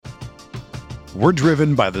We're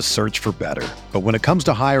driven by the search for better. But when it comes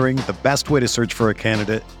to hiring, the best way to search for a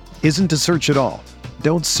candidate isn't to search at all.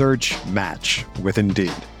 Don't search, match with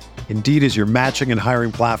Indeed. Indeed is your matching and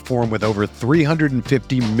hiring platform with over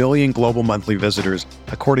 350 million global monthly visitors,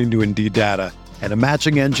 according to Indeed data, and a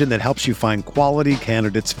matching engine that helps you find quality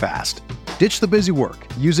candidates fast. Ditch the busy work.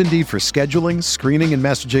 Use Indeed for scheduling, screening, and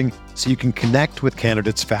messaging so you can connect with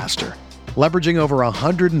candidates faster. Leveraging over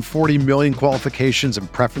 140 million qualifications and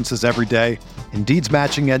preferences every day, Indeed's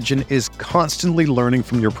matching engine is constantly learning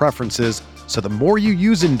from your preferences, so the more you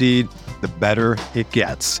use Indeed, the better it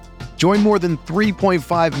gets. Join more than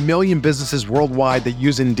 3.5 million businesses worldwide that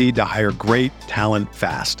use Indeed to hire great talent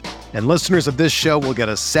fast. And listeners of this show will get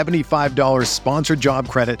a $75 sponsored job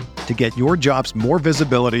credit to get your jobs more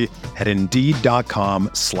visibility at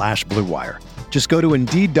Indeed.com/Blue Wire. Just go to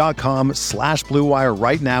Indeed.com/Blue Wire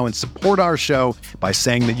right now and support our show by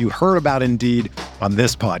saying that you heard about Indeed on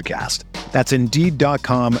this podcast. That's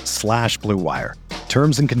Indeed.com/Blue Wire.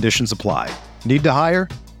 Terms and conditions apply. Need to hire?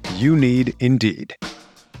 You need Indeed.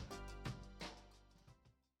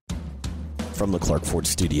 From the Clark Ford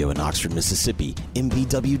Studio in Oxford, Mississippi,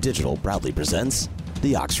 MVW Digital proudly presents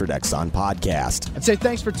the Oxford Exxon Podcast. I'd say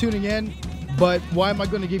thanks for tuning in, but why am I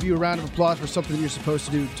going to give you a round of applause for something that you're supposed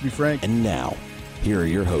to do, to be frank? And now, here are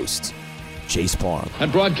your hosts, Chase Parham.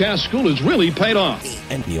 And broadcast school has really paid off.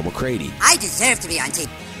 And Neil McCready. I deserve to be on TV.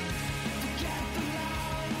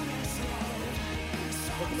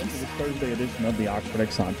 Welcome into this Thursday edition of the Oxford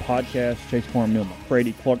Exxon Podcast. Chase Parham, Neil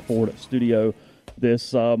McCready, Clark Ford Studio.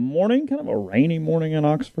 This morning, kind of a rainy morning in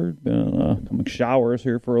Oxford. Been coming showers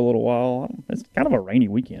here for a little while. It's kind of a rainy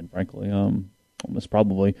weekend, frankly. Almost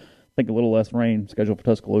probably, I think, a little less rain scheduled for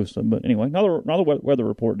Tuscaloosa. But anyway, another weather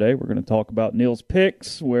report day. We're going to talk about Neil's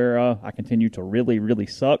picks, where I continue to really, really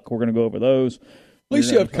suck. We're going to go over those. At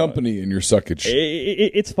least you have company in your suckage.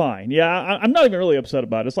 It's fine. Yeah, I'm not even really upset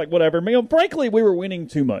about it. It's like, whatever. I mean, frankly, we were winning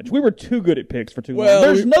too much. We were too good at picks for too long.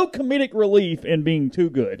 There's no comedic relief in being too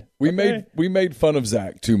good. We made fun of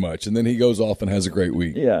Zach too much, and then he goes off and has a great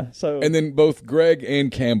week. Yeah. And then both Greg and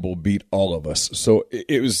Campbell beat all of us. So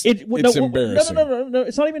it's embarrassing. No.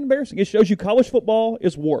 It's not even embarrassing. It shows you college football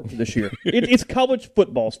is warped this year. It's college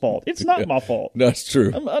football's fault. It's not my fault. That's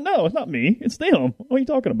true. No, it's not me. It's them. What are you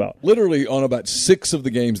talking about? Literally on about 6 of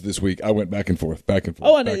the games this week, I went back and forth.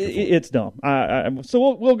 Oh, and it's dumb.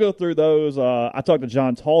 So we'll go through those. I talked to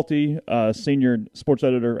John Talty, senior sports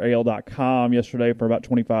editor, AL.com, yesterday for about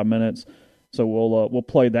 25 minutes. So we'll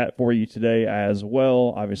play that for you today as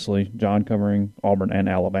well. Obviously, John covering Auburn and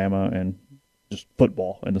Alabama and just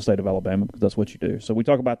football in the state of Alabama, because that's what you do. So we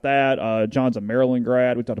talk about that. John's a Maryland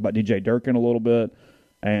grad. We talked about DJ Durkin a little bit.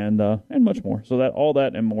 And much more. So all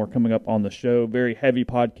that and more coming up on the show. Very heavy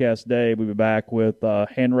podcast day. We'll be back with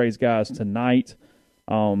Hand Raised Guys tonight.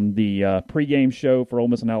 The pregame show for Ole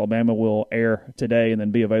Miss and Alabama will air today and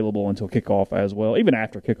then be available until kickoff as well. Even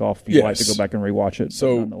after kickoff, if you'd like to go back and rewatch it.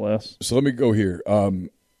 So nonetheless. So let me go here.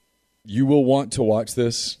 You will want to watch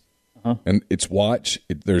this, and it's watch.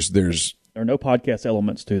 There are no podcast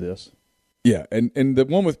elements to this. Yeah, and the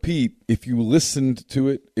one with Pete, if you listened to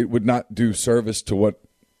it, it would not do service to what.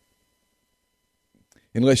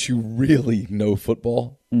 Unless you really know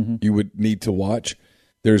football, you would need to watch.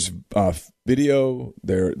 There's video.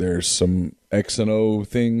 There's some X and O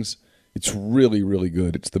things. It's really, really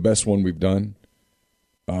good. It's the best one we've done.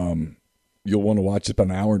 You'll want to watch it about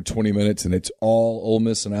an hour and 20 minutes, and it's all Ole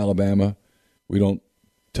Miss and Alabama. We don't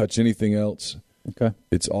touch anything else. Okay.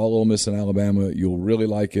 It's all Ole Miss and Alabama. You'll really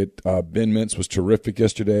like it. Ben Mintz was terrific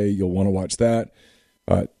yesterday. You'll want to watch that.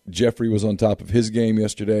 Jeffrey was on top of his game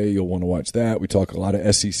yesterday. You'll want to watch that. We talk a lot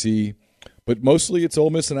of SEC, but mostly it's Ole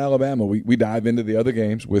Miss and Alabama. We dive into the other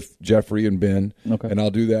games with Jeffrey and Ben, and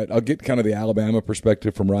I'll do that. I'll get kind of the Alabama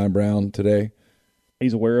perspective from Ryan Brown today.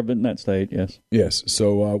 He's aware of it in that state, yes. Yes,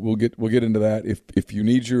 so we'll get into that. If you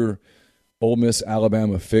need your Ole Miss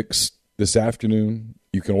Alabama fix this afternoon,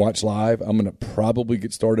 you can watch live. I'm going to probably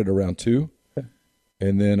get started around 2.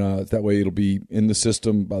 And then that way it'll be in the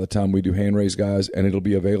system by the time we do Hand Raised Guys, and it'll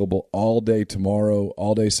be available all day tomorrow,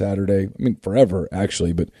 all day Saturday. I mean, forever,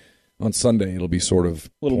 actually, but on Sunday it'll be sort of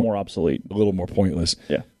a little more obsolete, a little more pointless.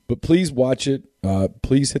 Yeah. But please watch it.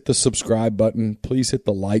 Please hit the subscribe button. Please hit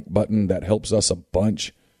the like button. That helps us a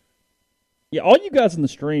bunch. Yeah, all you guys in the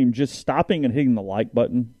stream, just stopping and hitting the like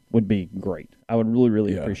button would be great. I would really,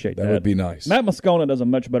 really appreciate that. That would be nice. Matt Moscona does a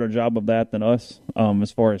much better job of that than us,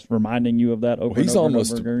 as far as reminding you of that over and over. He's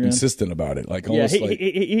almost and over again. insistent about it.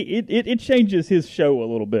 It changes his show a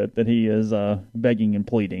little bit that he is begging and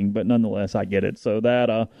pleading, but nonetheless, I get it. So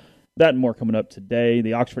that and more coming up today.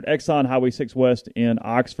 The Oxford Exxon, Highway 6 West in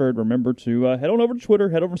Oxford. Remember to head on over to Twitter,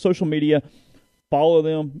 head over to social media. Follow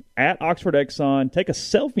them at Oxford Exxon. Take a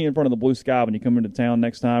selfie in front of the Blue Sky when you come into town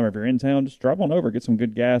next time. Or if you're in town, just drive on over, get some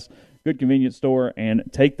good gas, good convenience store, and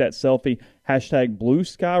take that selfie. Hashtag Blue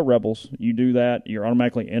Sky Rebels. You do that, you're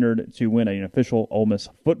automatically entered to win an official Ole Miss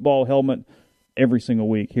football helmet every single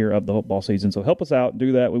week here of the football season. So help us out.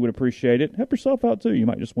 Do that. We would appreciate it. Help yourself out, too. You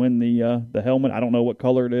might just win the helmet. I don't know what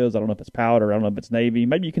color it is. I don't know if it's powder. I don't know if it's navy.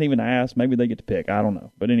 Maybe you can even ask. Maybe they get to pick. I don't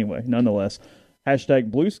know. But anyway, nonetheless,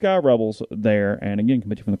 hashtag Blue Sky Rebels there. And again,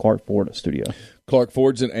 coming to you from the Clark Ford studio. Clark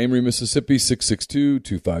Ford's in Amory, Mississippi,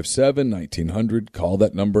 662-257-1900. Call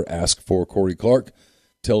that number. Ask for Corey Clark.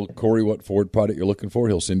 Tell Corey what Ford product you're looking for.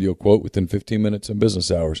 He'll send you a quote within 15 minutes in business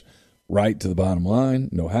hours. Right to the bottom line.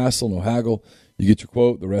 No hassle, no haggle. You get your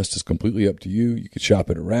quote. The rest is completely up to you. You can shop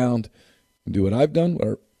it around and do what I've done,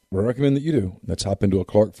 or I recommend that you do. Let's hop into a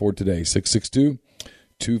Clark Ford today,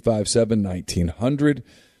 662-257-1900.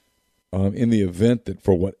 In the event that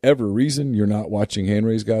for whatever reason you're not watching Hand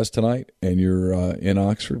Raise Guys tonight and you're in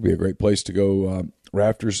Oxford, it'd be a great place to go.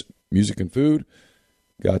 Rafters Music and Food.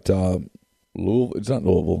 Got Louisville. It's not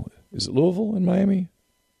Louisville. Is it Louisville in Miami?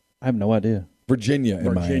 I have no idea. Virginia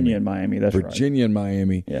and Miami. That's right. Virginia and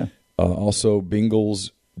Miami. Yeah. Also,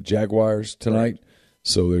 Bengals, Jaguars tonight. Right.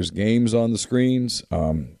 So there's games on the screens.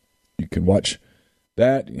 You can watch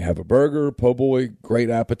that. You have a burger, po' boy, great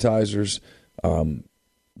appetizers,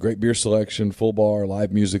 great beer selection, full bar,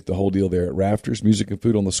 live music, the whole deal there at Rafters Music and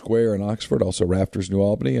Food on the Square in Oxford. Also Rafters New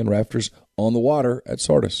Albany and Rafters on the Water at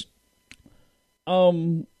Sardis.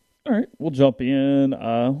 All right, we'll jump in.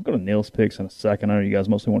 We'll go to Neil's picks in a second. I know you guys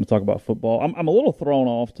mostly want to talk about football. I'm a little thrown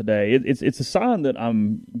off today. It's a sign that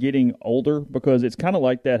I'm getting older because it's kind of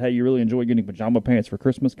like that, hey, you really enjoy getting pajama pants for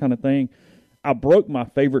Christmas kind of thing. I broke my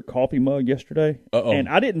favorite coffee mug yesterday, and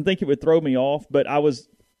I didn't think it would throw me off, but I was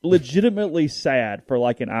legitimately sad for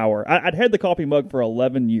like an hour. I'd had the coffee mug for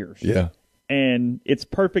 11 years. Yeah. And it's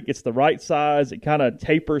perfect. It's the right size. It kind of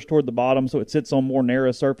tapers toward the bottom, so it sits on more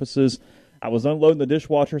narrow surfaces. I was unloading the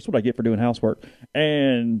dishwasher. That's what I get for doing housework.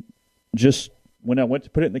 And just when I went to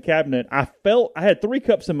put it in the cabinet, I had 3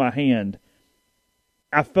 cups in my hand.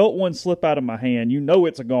 I felt one slip out of my hand. You know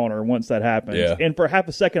it's a goner once that happens. Yeah. And for half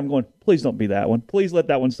a second, I'm going, please don't be that one. Please let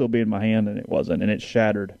that one still be in my hand. And it wasn't. And it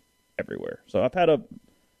shattered everywhere. So I've had a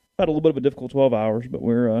little bit of a difficult 12 hours, but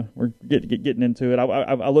we're getting into it.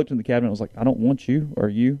 I looked in the cabinet. I was like, I don't want you or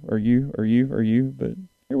you or you or you or you. But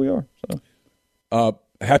here we are. So.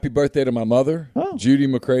 Happy birthday to my mother, Oh. Judy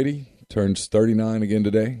McCready, turns 39 again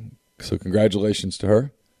today. So congratulations to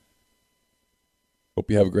her.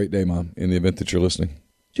 Hope you have a great day, Mom, in the event that you're listening.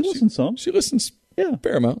 She listens some. She listens Yeah. a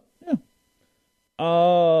fair amount. Yeah.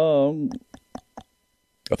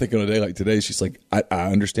 I think on a day like today, she's like, I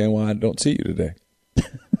understand why I don't see you today.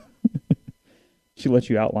 She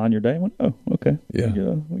lets you outline your day. I went, oh, okay. Yeah.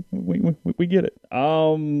 We get it.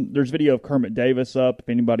 There's video of Kermit Davis up if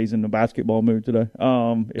anybody's in the basketball mood today.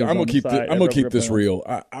 I'm gonna keep this real.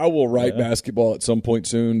 I will write basketball at some point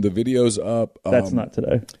soon. The video's up. That's not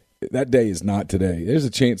today. That day is not today. There's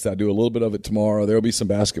a chance that I do a little bit of it tomorrow. There'll be some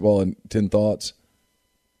basketball and 10 thoughts,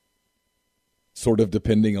 sort of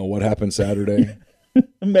depending on what happened Saturday.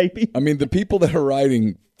 Maybe. I mean, the people that are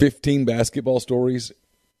writing 15 basketball stories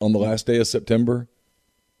on the last day of September,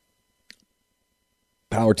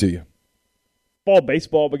 power to you. Fall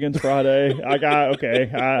baseball begins Friday. What do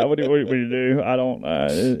you do? I don't.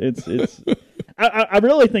 It's. I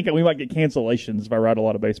really think that we might get cancellations if I write a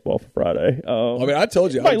lot of baseball for Friday. I mean, I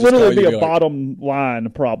told you, it might literally be a bottom line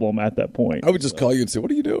problem at that point. I would just call you and say, "What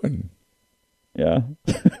are you doing?" Yeah.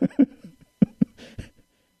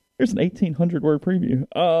 Here's an 1,800-word preview.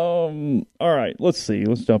 All right, let's see.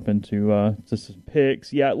 Let's jump into some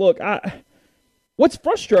picks. Yeah, look, what's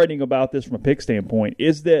frustrating about this from a pick standpoint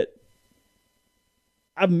is that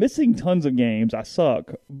I'm missing tons of games. I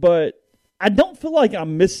suck, but I don't feel like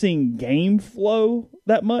I'm missing game flow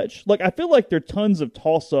that much. Like, I feel like there are tons of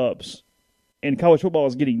toss-ups and college football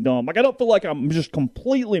is getting dumb. Like, I don't feel like I'm just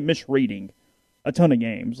completely misreading a ton of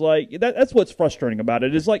games. Like, that's what's frustrating about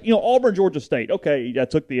it. It's like, Auburn, Georgia State. Okay, I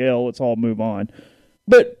took the L. Let's all move on.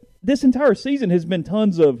 But this entire season has been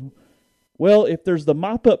tons of, well, if there's the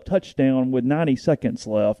mop-up touchdown with 90 seconds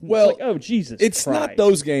left. Well, it's like, oh, Jesus It's Christ. not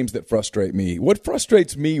those games that frustrate me. What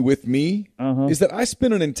frustrates me is that I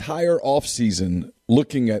spent an entire offseason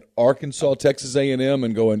looking at Arkansas, Texas A&M,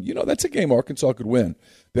 and going, that's a game Arkansas could win.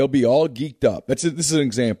 They'll be all geeked up. This is an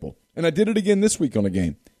example. And I did it again this week on a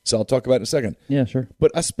game. So I'll talk about it in a second. Yeah, sure. But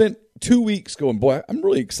I spent 2 weeks going, boy, I'm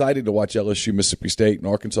really excited to watch LSU, Mississippi State, and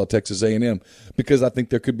Arkansas, Texas A&M because I think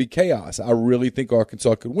there could be chaos. I really think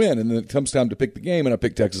Arkansas could win. And then it comes time to pick the game, and I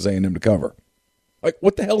pick Texas A&M to cover. Like,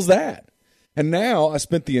 what the hell's that? And now I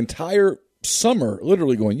spent the entire summer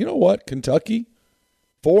literally going, you know what, Kentucky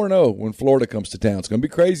 4-0 when Florida comes to town. It's going to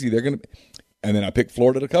be crazy. They're going to, and then I picked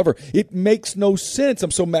Florida to cover. It makes no sense.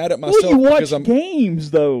 I'm so mad at myself. Well, you watch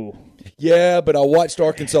games though. Yeah, but I watched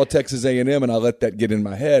Arkansas, Texas A&M, and I let that get in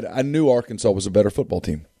my head. I knew Arkansas was a better football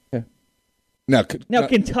team. Okay. Now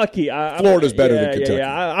Kentucky. Florida's better than Kentucky.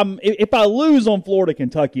 Yeah. If I lose on Florida,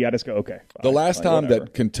 Kentucky, I just go, okay. Fine. The last time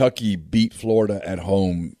that Kentucky beat Florida at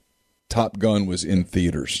home, Top Gun was in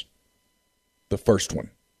theaters. The first one.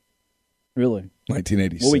 Really?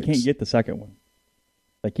 1986. Well, we can't get the second one.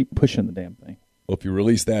 They keep pushing the damn thing. Well, if you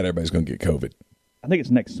release that, everybody's going to get COVID. I think it's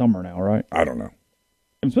next summer now, right? I don't know.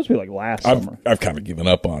 It's supposed to be like last summer. I've kind of given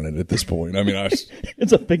up on it at this point. I mean,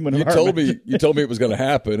 it's a figment of our imagination. You told me it was going to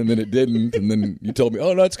happen, and then it didn't, and then you told me,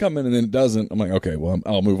 oh, no, it's coming, and then it doesn't. I'm like, okay, well,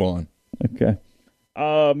 I'll move on. Okay.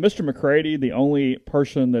 Mr. McCready, the only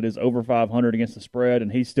person that is over 500 against the spread,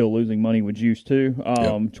 and he's still losing money with juice too.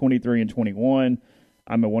 23-21.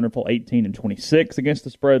 I'm a wonderful 18-26 against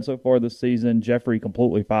the spread so far this season. Jeffrey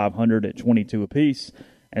completely 500 at 22 apiece.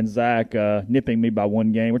 And Zach nipping me by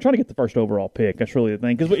one game. We're trying to get the first overall pick. That's really the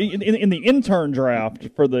thing. Because in the intern draft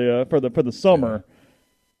for the summer,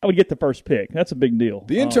 I would get the first pick. That's a big deal.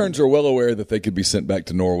 The interns are well aware that they could be sent back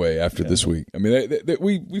to Norway after this week. I mean,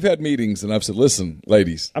 we've had meetings, and I've said, listen,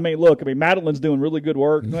 ladies. I mean, look. Madeline's doing really good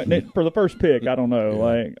work for the first pick. I don't know,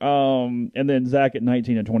 and then Zach at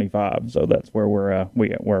 19-25. So that's where we're at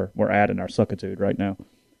in our suckitude right now.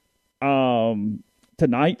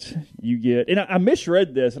 Tonight you get, and I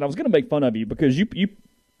misread this, and I was going to make fun of you because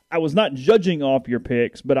I was not judging off your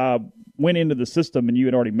picks, but I went into the system and you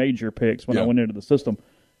had already made your picks when I went into the system,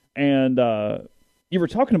 and you were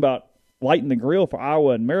talking about lighting the grill for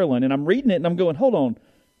Iowa and Maryland, and I'm reading it and I'm going, hold on,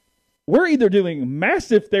 we're either doing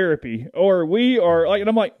massive therapy or we are like, and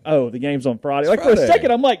I'm like, oh, the game's on Friday. Like Friday. For a second,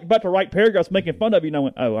 I'm like about to write paragraphs making fun of you, and I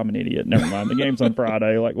went, oh, I'm an idiot. Never mind, the game's on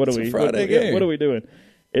Friday. Like, what are we? What are we doing?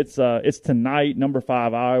 It's tonight, number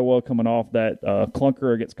 5 Iowa coming off that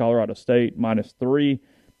clunker against Colorado State, -3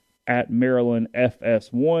 at Maryland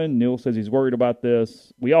FS1. Neil says he's worried about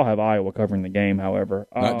this. We all have Iowa covering the game, however.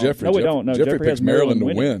 Not Jeffrey. No, we don't. No, Jeffrey picks has Maryland to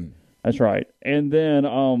win. That's right. And then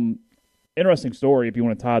interesting story if you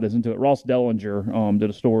want to tie this into it. Ross Dellinger did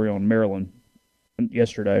a story on Maryland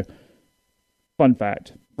yesterday. Fun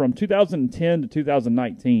fact. From 2010 to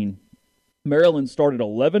 2019, Maryland started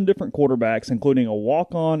 11 different quarterbacks, including a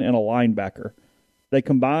walk-on and a linebacker. They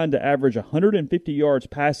combined to average 150 yards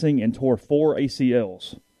passing and tore 4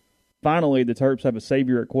 ACLs. Finally, the Terps have a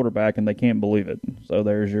savior at quarterback, and they can't believe it. So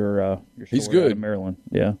there's your story. He's good. Out of Maryland.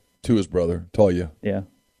 Yeah. To his brother, Talia. Yeah.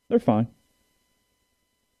 They're fine.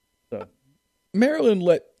 So Maryland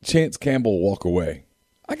let Chance Campbell walk away.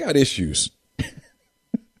 I got issues.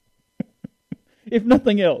 If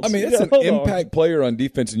nothing else. I mean, that's an impact player on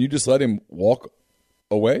defense, and you just let him walk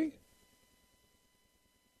away?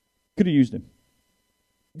 Could have used him.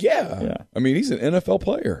 Yeah. I mean, he's an NFL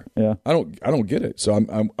player. Yeah. I don't get it. So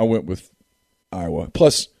I went with Iowa.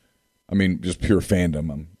 Plus, I mean, just pure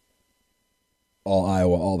fandom. I'm all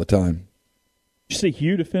Iowa all the time. Did you see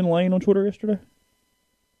Hugh defend Lane on Twitter yesterday?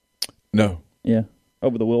 No. Yeah.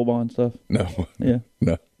 Over the Wilbon stuff? No. Yeah.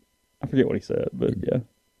 No. I forget what he said, but yeah.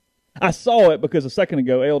 I saw it because a second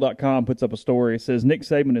ago, AL.com puts up a story. It says Nick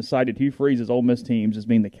Saban has cited Hugh Freeze's Ole Miss teams as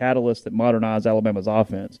being the catalyst that modernized Alabama's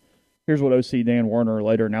offense. Here's what OC Dan Werner,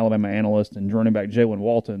 later an Alabama analyst, and running back Jalen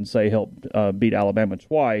Walton say helped beat Alabama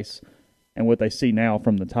twice, and what they see now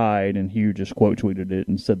from the Tide. And Hugh just quote tweeted it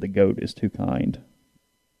and said the GOAT is too kind.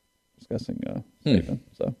 Discussing Saban.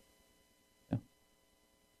 So, yeah.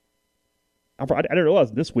 I didn't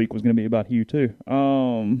realize this week was going to be about Hugh too.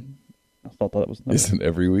 I thought that was. Isn't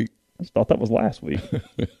every week? I thought that was last week.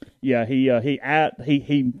 Yeah, he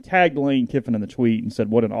tagged Lane Kiffin in the tweet and said,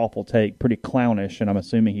 "What an awful take, pretty clownish." And I'm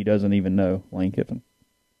assuming he doesn't even know Lane Kiffin.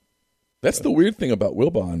 That's the weird thing about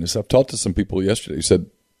Wilbon is I've talked to some people yesterday who said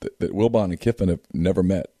that Wilbon and Kiffin have never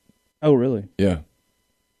met. Oh, really? Yeah.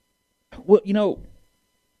 Well,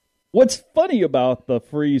 what's funny about the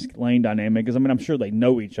Freeze-Lane dynamic is, I mean, I'm sure they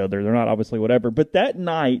know each other. They're not obviously whatever. But that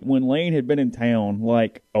night when Lane had been in town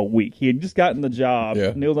like a week, he had just gotten the job.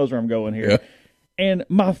 Yeah. Neil knows where I'm going here. Yeah. And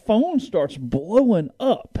my phone starts blowing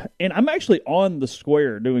up. And I'm actually on the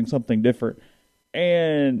square doing something different.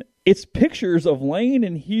 And it's pictures of Lane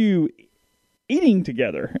and Hugh eating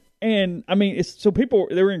together. And, I mean,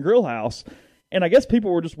 they were in Grill House. And I guess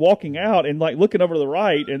people were just walking out and, like, looking over to the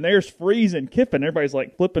right, and there's Freeze and Kiffin. Everybody's,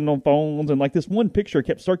 like, flipping on phones, and, like, this one picture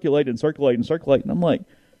kept circulating. I'm like,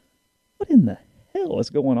 what in the hell is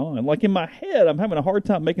going on? Like, in my head, I'm having a hard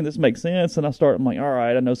time making this make sense, and I'm like, all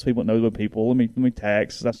right, I know some people that know the people. Let me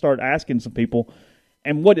text. And I started asking some people,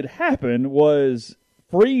 And what had happened was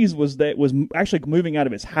Freeze was actually moving out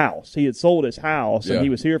of his house. He had sold his house, and he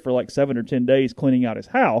was here for like 7 or 10 days cleaning out his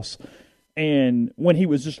house. And when he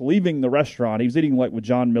was just leaving the restaurant, he was eating like with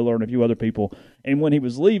John Miller and a few other people. And when he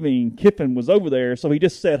was leaving, Kiffin was over there. So he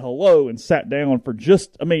just said hello and sat down for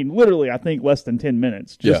literally, I think less than 10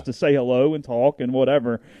 minutes just to say hello and talk and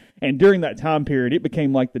whatever. And during that time period, it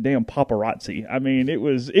became like the damn paparazzi. I mean, it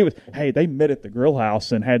was, hey, they met at the grill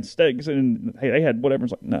house and had steaks and hey, they had whatever.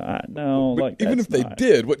 It's like, no. But like even if they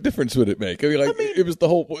did, what difference would it make? I mean, it was the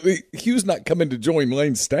whole, Hugh's not coming to join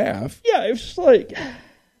Lane's staff. Yeah, it was just like,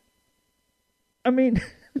 I mean.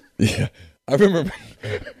 Yeah, I remember,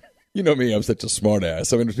 you know me, I'm such a smart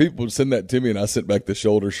ass. I mean, if people would send that to me and I sent back the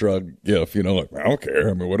shoulder shrug gif, like, I don't care.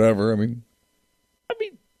 I mean, whatever. I mean,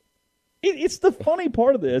 it's the funny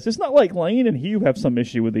part of this. It's not like Lane and Hugh have some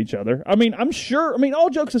issue with each other. I mean, I'm sure,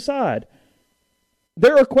 all jokes aside,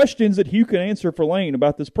 there are questions that Hugh can answer for Lane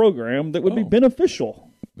about this program that would be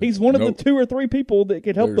beneficial. He's one of the 2 or 3 people that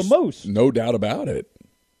could help the most. No doubt about it.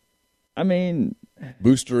 I mean,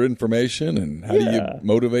 booster information and how do you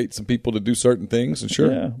motivate some people to do certain things? And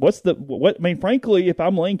sure. Yeah. Frankly, if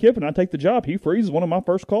I'm Lane Kiffin, I take the job. Hugh Freeze is one of my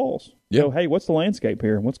first calls. Yeah. So, hey, what's the landscape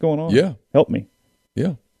here? What's going on? Yeah. Help me.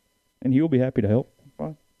 Yeah. And he will be happy to help.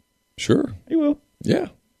 Fine. Sure. He will. Yeah.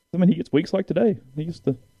 I mean, he gets weeks like today. He gets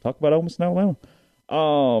to talk about Ole Miss and Alabama.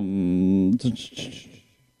 So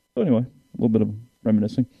anyway, a little bit of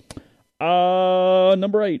reminiscing.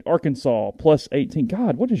 Number 8, Arkansas, plus 18.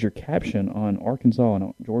 God, what is your caption on Arkansas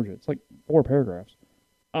and Georgia? It's like 4 paragraphs.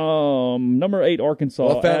 Number 8,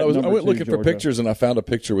 Arkansas. Well, I went looking Georgia. for pictures, and I found a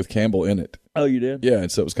picture with Campbell in it. Oh, you did? Yeah, and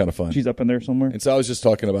so it was kind of fun. She's up in there somewhere? And so I was just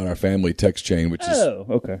talking about our family text chain, which is... Oh,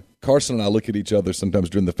 okay. Carson and I look at each other sometimes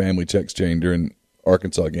during the family text chain during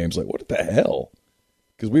Arkansas games like, what the hell?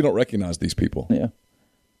 Because we don't recognize these people. Yeah.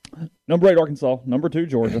 Number 8, Arkansas. Number 2,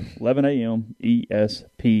 Georgia. 11 a.m.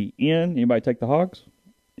 ESPN. Anybody take the Hogs?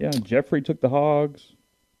 Yeah, Jeffrey took the Hogs.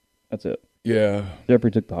 That's it. Yeah.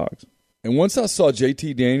 Jeffrey took the Hogs. And once I saw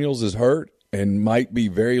JT Daniels is hurt and might be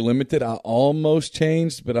very limited, I almost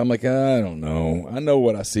changed, but I'm like, I don't know. I know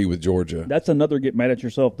what I see with Georgia. That's another get mad at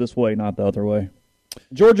yourself this way, not the other way.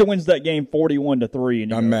 Georgia wins that game 41-3.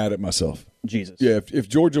 And I'm mad at myself. Jesus. Yeah, if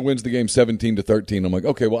Georgia wins the game 17-13, I'm like,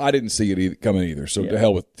 okay, well, I didn't see it coming either. So to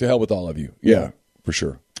hell with all of you. Yeah, for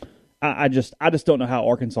sure. I just don't know how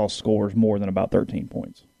Arkansas scores more than about 13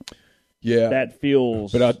 points. Yeah, that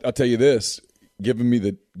feels. But I'll tell you this: given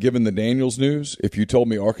the Daniels news, if you told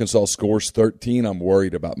me Arkansas scores 13, I'm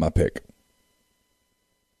worried about my pick.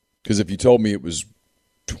 Because if you told me it was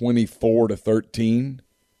 24-13,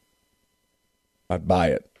 I'd buy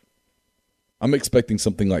it. I'm expecting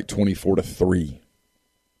something like 24-3.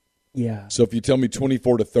 Yeah. So if you tell me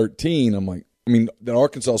 24-13, I'm like, that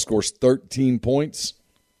Arkansas scores 13 points.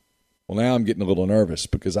 Well, now I'm getting a little nervous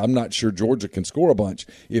because I'm not sure Georgia can score a bunch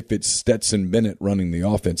if it's Stetson Bennett running the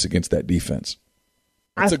offense against that defense.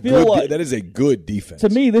 That is a good defense. To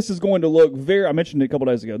me, this is going to look I mentioned it a couple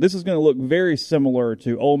days ago, this is going to look very similar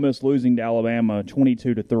to Ole Miss losing to Alabama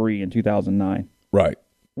 22-3 in 2009. Right.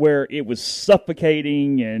 Where it was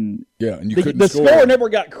suffocating and you couldn't the score. score never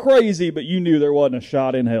got crazy, but you knew there wasn't a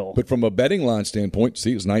shot in hell. But from a betting line standpoint,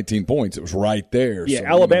 it was 19 points. It was right there. Yeah, so,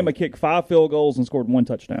 Alabama kicked 5 field goals and scored 1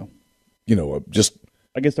 touchdown. Just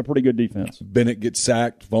against a pretty good defense. Bennett gets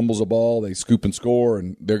sacked, fumbles a ball, they scoop and score,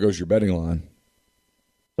 and there goes your betting line.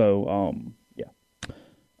 So,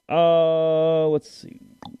 let's see.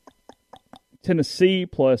 Tennessee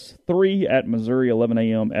plus 3 at Missouri, 11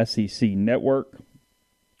 a.m. SEC Network.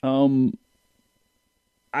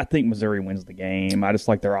 I think Missouri wins the game. I just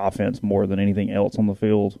like their offense more than anything else on the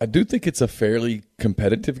field. I do think it's a fairly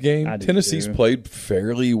competitive game. Tennessee's played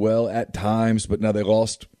fairly well at times, but now they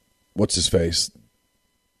lost, what's-his-face,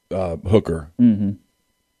 Hooker. Mm-hmm.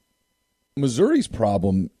 Missouri's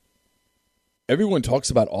problem, everyone talks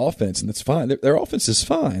about offense, and it's fine. Their offense is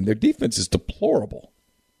fine. Their defense is deplorable.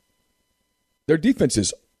 Their defense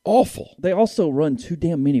is awful. They also run too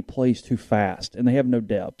damn many plays too fast, and they have no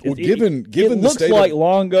depth. Well, given it the looks state like of,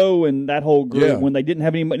 Longo and that whole group when they didn't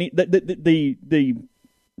have any money. The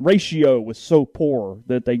ratio was so poor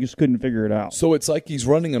that they just couldn't figure it out. So it's like he's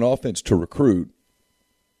running an offense to recruit,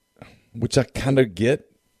 which I kind of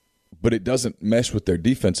get, but it doesn't mesh with their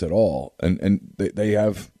defense at all. And they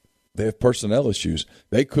have personnel issues.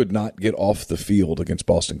 They could not get off the field against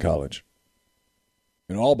Boston College.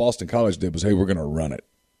 And all Boston College did was, hey, we're going to run it.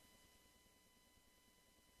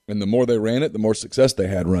 And the more they ran it, the more success they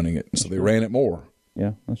had running it. And so they ran it more.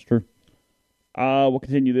 Yeah, that's true. We'll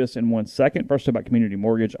continue this in 1 second. First, about Community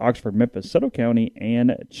Mortgage, Oxford, Memphis, Soto County,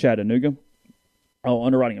 and Chattanooga.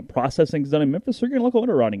 Underwriting and processing is done in Memphis. So you're getting local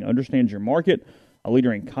underwriting, understands your market, a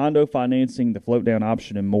leader in condo financing, the float down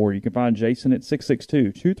option, and more. You can find Jason at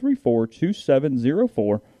 662-234-2704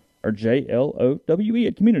 or JLOWE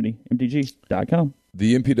at communitymtg.com.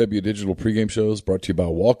 The MPW Digital pregame show is brought to you by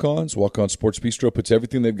Walk-Ons. Walk-On Sports Bistro puts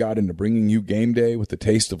everything they've got into bringing you game day with the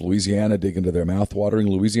taste of Louisiana. Dig into their mouth-watering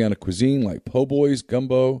Louisiana cuisine like po' boys,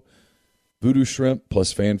 gumbo, voodoo shrimp,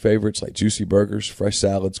 plus fan favorites like juicy burgers, fresh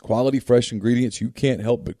salads, quality fresh ingredients you can't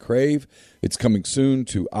help but crave. It's coming soon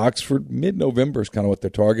to Oxford. Mid-November is kind of what they're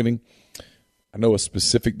targeting. I know a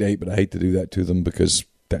specific date, but I hate to do that to them because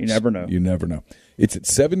you never know. You never know. It's at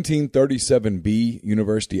 1737B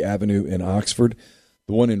University Avenue in Oxford.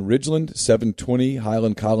 The one in Ridgeland, 720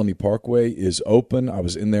 Highland Colony Parkway, is open. I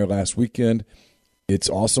was in there last weekend. It's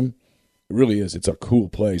awesome. It really is. It's a cool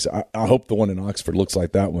place. I hope the one in Oxford looks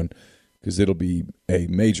like that one because it'll be a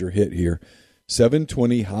major hit here.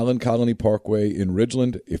 720 Highland Colony Parkway in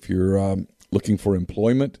Ridgeland. If you're looking for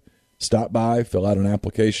employment, stop by, fill out an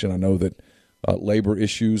application. I know that labor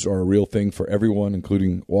issues are a real thing for everyone,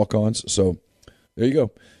 including walk-ons. So there you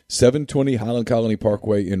go. 720 Highland Colony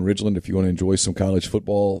Parkway in Ridgeland. If you want to enjoy some college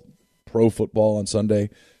football, pro football on Sunday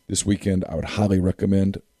this weekend, I would highly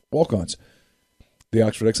recommend walk-ons. The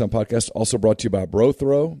Oxford Exxon podcast also brought to you by Bro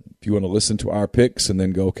Throw. If you want to listen to our picks and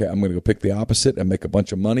then go, okay, I'm going to go pick the opposite and make a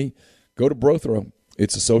bunch of money, go to Bro Throw.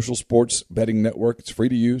 It's a social sports betting network. It's free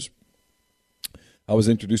to use. I was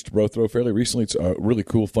introduced to Bro Throw fairly recently. It's a really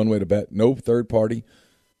cool, fun way to bet. No third party,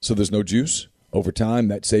 so there's no juice. Over time,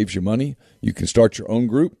 that saves you money. You can start your own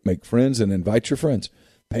group, make friends, and invite your friends.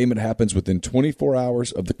 Payment happens within 24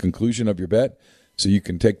 hours of the conclusion of your bet, so you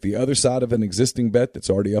can take the other side of an existing bet that's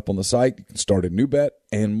already up on the site. You can start a new bet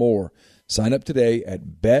and more. Sign up today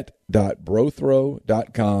at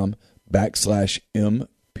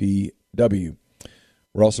bet.brothrow.com/MPW.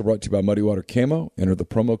 We're also brought to you by Muddy Water Camo. Enter the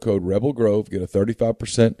promo code Rebel Grove. Get a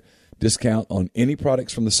 35% discount on any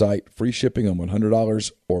products from the site. Free shipping on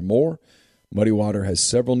 $100 or more. Muddy Water has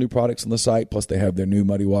several new products on the site, plus they have their new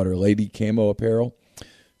Muddy Water Lady Camo apparel.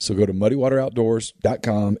 So go to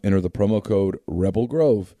muddywateroutdoors.com, enter the promo code Rebel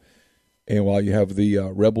Grove. And while you have the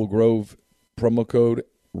Rebel Grove promo code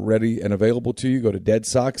ready and available to you, go to Dead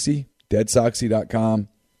Soxy, deadsoxy.com.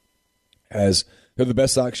 They're the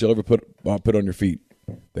best socks you'll ever put on your feet.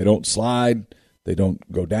 They don't slide. They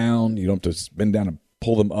don't go down. You don't have to bend down and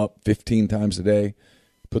pull them up 15 times a day.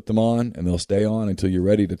 Put them on, and they'll stay on until you're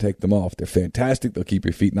ready to take them off. They're fantastic. They'll keep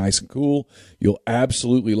your feet nice and cool. You'll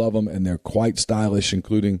absolutely love them, and they're quite stylish,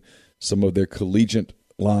 including some of their collegiate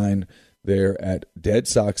line. They're at Dead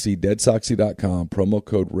Soxy, deadsoxy.com, promo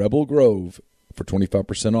code Rebel Grove for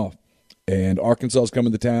 25% off. And Arkansas is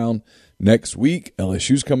coming to town next week.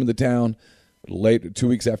 LSU's coming to town later, 2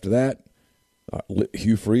 weeks after that.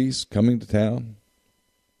 Hugh Freeze coming to town.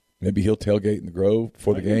 Maybe he'll tailgate in the Grove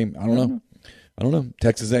before the game. I don't know.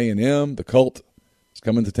 Texas A&M, the Cult is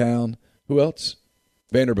coming to town. Who else?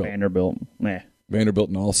 Vanderbilt. Vanderbilt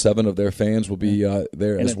and all 7 of their fans will be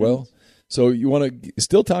there as well. So you want to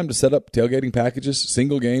still time to set up tailgating packages,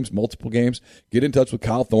 single games, multiple games. Get in touch with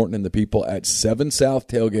Kyle Thornton and the people at 7 South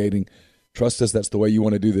Tailgating. Trust us, that's the way you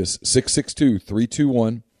want to do this.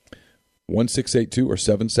 662-321-1682 or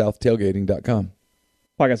 7southtailgating.com.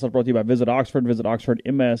 Podcast is brought to you by Visit Oxford. Visit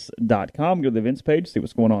oxfordms.com. Go to the events page, see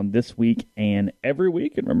what's going on this week and every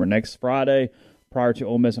week. And remember, next Friday, prior to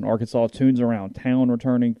Ole Miss and Arkansas, Tunes Around Town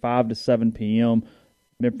returning 5 to 7 p.m.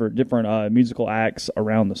 Different musical acts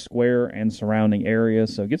around the square and surrounding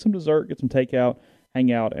areas. So get some dessert, get some takeout,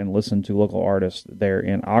 hang out, and listen to local artists there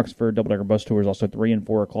in Oxford. Double-decker bus tours also 3 and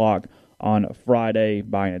 4 o'clock on Friday.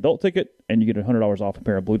 Buy an adult ticket, and you get $100 off a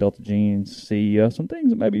pair of Blue Delta jeans. See some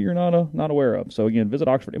things that maybe you're not aware of. So, again, visit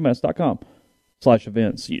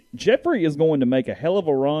oxfordms.com/events. Jeffrey is going to make a hell of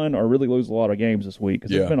a run or really lose a lot of games this week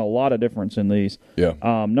because there's been a lot of difference in these. Yeah.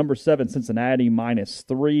 Number 7, Cincinnati,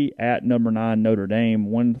 -3 at number 9, Notre Dame,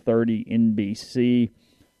 130 NBC.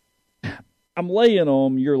 I'm laying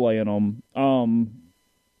them. You're laying them.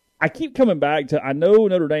 I keep coming back to, I know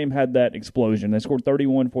Notre Dame had that explosion. They scored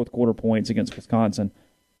 31 fourth-quarter points against Wisconsin.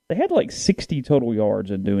 They had like 60 total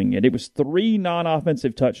yards in doing it. It was 3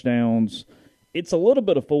 non-offensive touchdowns. It's a little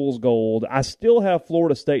bit of fool's gold. I still have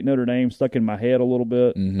Florida State Notre Dame stuck in my head a little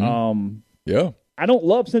bit. Yeah. I don't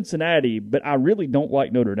love Cincinnati, but I really don't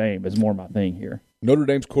like Notre Dame is more my thing here. Notre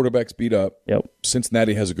Dame's quarterback's beat up. Yep.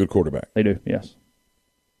 Cincinnati has a good quarterback. They do, yes.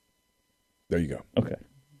 There you go. Okay,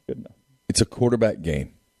 good enough. It's a quarterback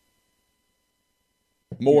game.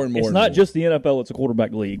 More and more. It's not just the NFL, it's a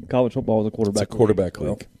quarterback league. College football is a quarterback league. It's a quarterback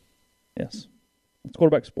league. Yes. It's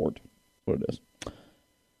quarterback sport. That's what it is.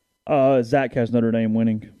 Zach has Notre Dame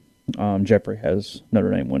winning Jeffrey has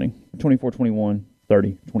Notre Dame winning 24-21,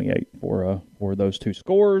 30-28 for those two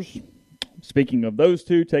scores. Speaking of those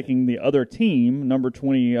two, taking the other team, number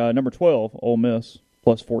 12, Ole Miss,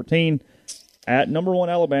 plus 14, at number 1,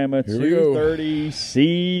 Alabama, 2:30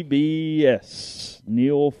 CBS.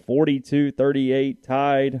 Neil, 42-38,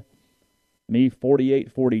 tied. Me,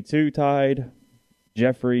 48-42, tied.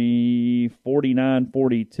 Jeffrey,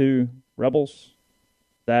 49-42, Rebels.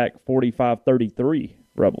 Zach, 45-33,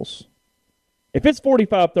 Rebels. If it's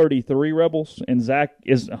 45-33 Rebels and Zach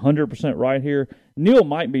is 100% right here, Neil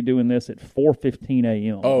might be doing this at 4:15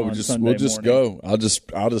 a.m. Oh, on we'll Sunday just morning. go. I'll just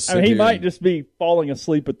sit I mean, he here might just be falling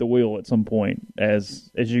asleep at the wheel at some point as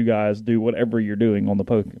you guys do whatever you're doing on the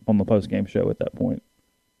post game show at that point.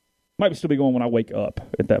 Might still be going when I wake up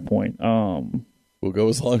at that point. We'll go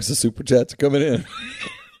as long as the super chats are coming in.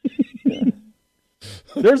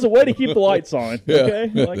 There's a way to keep the lights on. Okay,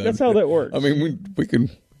 Yeah. that's how that works. I mean, we can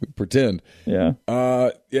pretend. Yeah.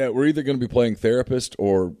 We're either going to be playing therapist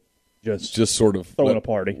or just sort of throwing a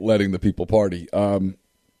party, letting the people party. I've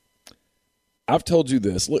told you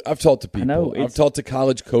this. Look, I've talked to people. I've talked to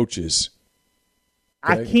college coaches.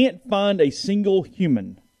 Okay? I can't find a single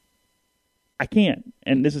human. I can't.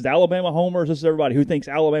 And this is Alabama homers. This is everybody who thinks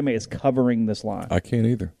Alabama is covering this line. I can't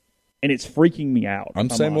either. And it's freaking me out. I'm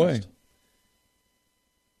the same way.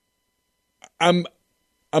 I'm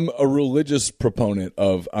a religious proponent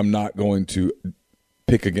of I'm not going to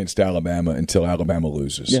pick against Alabama until Alabama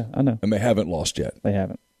loses. Yeah, I know. And they haven't lost yet. They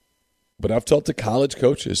haven't. But I've talked to college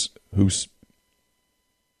coaches who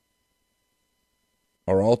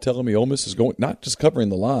are all telling me Ole Miss is going, not just covering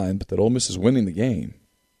the line, but that Ole Miss is winning the game.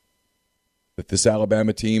 That this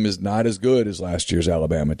Alabama team is not as good as last year's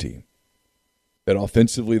Alabama team. That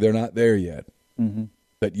offensively they're not there yet. Mm-hmm.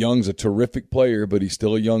 That Young's a terrific player, but he's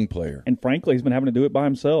still a young player. And frankly, he's been having to do it by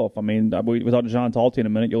himself. I mean, we talked to John Talty in a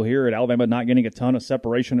minute. You'll hear it. Alabama not getting a ton of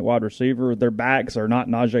separation at wide receiver. Their backs are not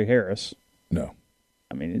Najee Harris. No.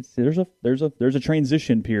 I mean, there's a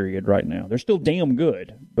transition period right now. They're still damn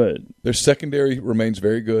good, but their secondary remains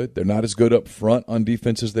very good. They're not as good up front on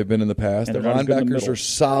defense as they've been in the past. Their linebackers are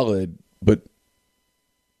solid, but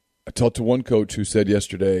I talked to one coach who said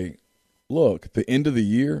yesterday, look, at the end of the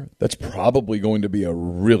year, that's probably going to be a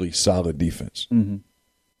really solid defense. Mm-hmm.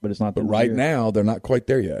 But it's not. But right now, they're not quite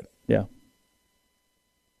there yet. Yeah.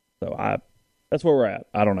 So that's where we're at.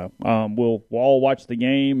 I don't know. We'll all watch the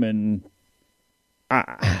game, and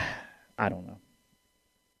I don't know.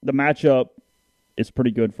 The matchup is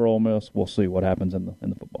pretty good for Ole Miss. We'll see what happens in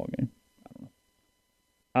the football game. I don't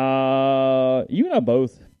know. You and I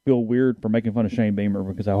both feel weird for making fun of Shane Beamer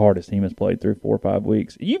because how hard his team has played through 4 or 5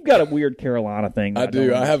 weeks. You've got a weird Carolina thing. I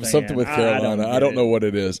do. I have something with Carolina. I don't know what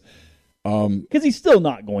it is. Because he's still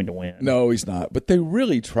not going to win. No, he's not. But they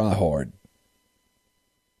really try hard.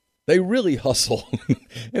 They really hustle.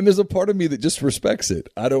 And there's a part of me that just respects it.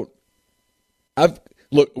 They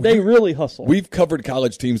really hustle. We've covered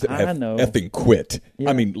college teams that have effing quit. Yeah.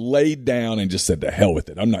 I mean, laid down and just said, to hell with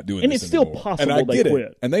it. I'm not doing and this it's anymore. still possible and I they get quit.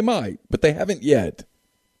 It. And they might, but they haven't yet.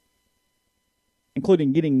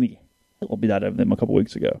 Including getting the hell beat out of them a couple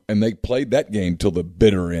weeks ago. And they played that game till the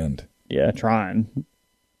bitter end. Yeah, trying.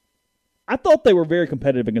 I thought they were very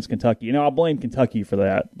competitive against Kentucky. I blame Kentucky for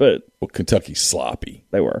that, but Kentucky's sloppy.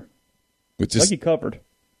 They were. Kentucky covered.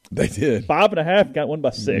 They did. 5.5, got one by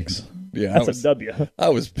 6. Yeah, that's a W. I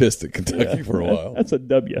was pissed at Kentucky for a while. That's a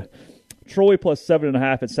W. Troy plus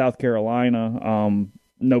 7.5 at South Carolina.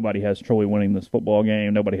 Nobody has Troy winning this football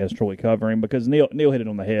game. Nobody has Troy covering because Neil hit it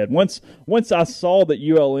on the head. Once I saw that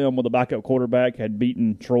ULM with a backup quarterback had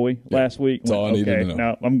beaten Troy last week, that's all I needed to know.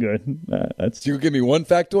 No, I'm good. You give me one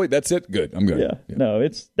factoid, that's it. Good, I'm good. Yeah. No,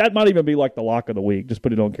 that might even be like the lock of the week. Just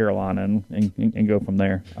put it on Carolina and go from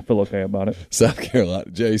there. I feel okay about it. South Carolina.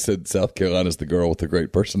 Jay said South Carolina's the girl with the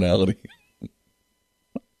great personality.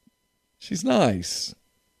 She's nice.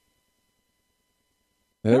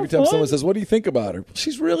 And every time someone says, what do you think about her?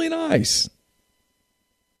 She's really nice.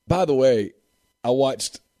 By the way, I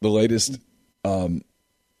watched the latest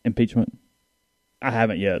impeachment. I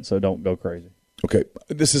haven't yet, so don't go crazy. Okay,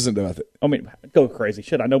 this isn't about it. I mean, go crazy.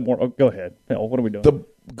 Should I know more? Oh, go ahead. Hell, what are we doing? The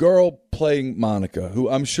girl playing Monica, who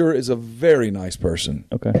I'm sure is a very nice person,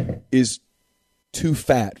 is too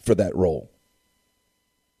fat for that role.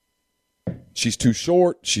 She's too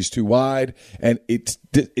short, she's too wide, and it's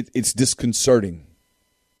disconcerting.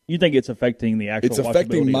 You think it's affecting the actual? It's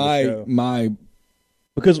affecting my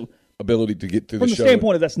because ability to get through the show. From the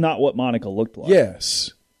standpoint of that's not what Monica looked like.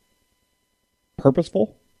 Yes.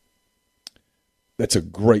 Purposeful? That's a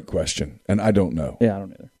great question, and I don't know. Yeah, I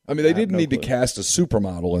don't either. I mean, they didn't need to cast a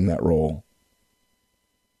supermodel in that role.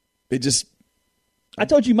 I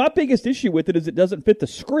told you my biggest issue with it is it doesn't fit the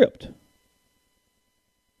script.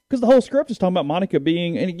 Because the whole script is talking about Monica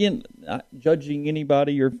being, and again, not judging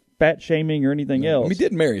anybody or fat shaming or anything else. He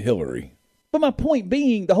did marry Hillary. But my point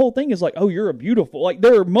being, the whole thing is like, oh, you're a beautiful. Like,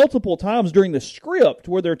 there are multiple times during the script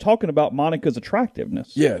where they're talking about Monica's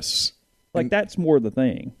attractiveness. Yes. Like, that's more the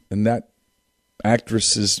thing. And that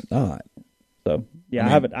actress is not. So, yeah, I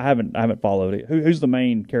haven't followed it. Who's the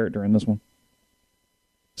main character in this one?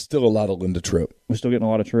 Still a lot of Linda Tripp. We're still getting a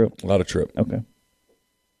lot of Tripp. A lot of Tripp. Okay.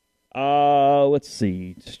 Let's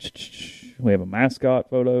see. We have a mascot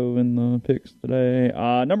photo in the pics today.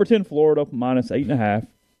 Number 10, Florida, minus 8.5.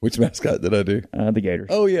 Which mascot did I do? The Gators.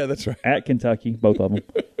 Oh, yeah, that's right. At Kentucky, both of them.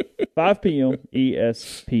 5 p.m.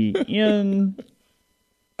 ESPN.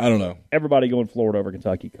 I don't know. Everybody going Florida over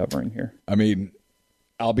Kentucky covering here. I mean,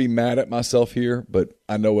 I'll be mad at myself here, but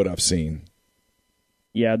I know what I've seen.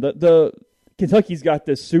 Yeah, the Kentucky's got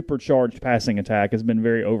this supercharged passing attack. Has been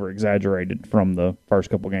very over-exaggerated from the first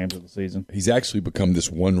couple games of the season. He's actually become this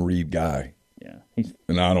one-read guy. Yeah,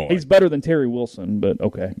 he's better than Terry Wilson, but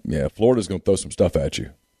okay. Yeah, Florida's going to throw some stuff at you.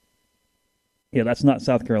 Yeah, that's not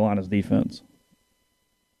South Carolina's defense.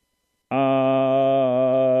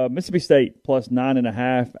 Mississippi State plus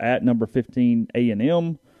 9.5 at number 15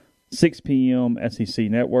 A&M, 6 p.m. SEC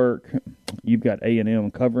Network. You've got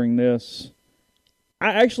A&M covering this.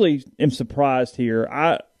 I actually am surprised here.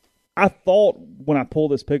 I thought when I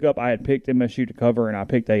pulled this pickup, I had picked MSU to cover and I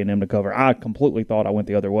picked A&M to cover. I completely thought I went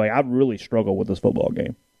the other way. I really struggled with this football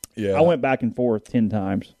game. Yeah, I went back and forth 10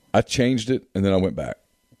 times. I changed it and then I went back.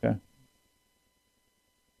 Okay.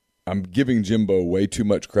 I'm giving Jimbo way too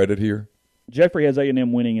much credit here. Jeffrey has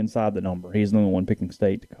A&M winning inside the number. He's the only one picking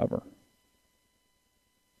State to cover.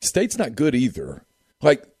 State's not good either.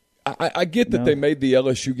 Like, I get that they made the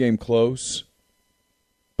LSU game close,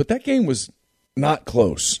 but that game was not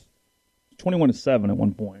close. 21-7 at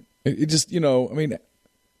one point. It just, I mean,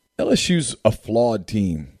 LSU's a flawed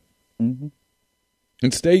team. Mm-hmm.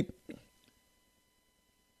 And State, I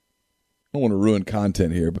don't want to ruin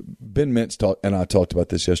content here, but Ben Mintz and I talked about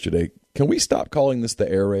this yesterday. Can we stop calling this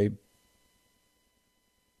the air raid?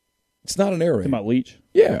 It's not an air raid. Talking about Leach?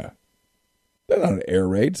 Yeah. That's not an air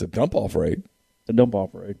raid. It's a dump-off raid. It's a dump-off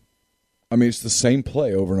raid. I mean, it's the same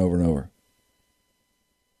play over and over and over.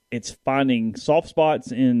 It's finding soft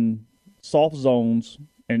spots in soft zones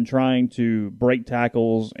and trying to break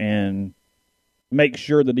tackles and make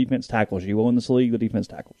sure the defense tackles you. Well, in this league, the defense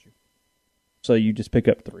tackles you. So you just pick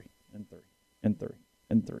up 3 and 3 and 3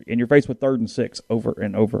 and 3. And you're faced with 3rd and 6 over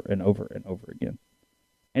and over and over and over again.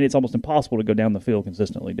 And it's almost impossible to go down the field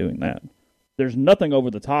consistently doing that. There's nothing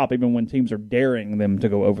over the top, even when teams are daring them to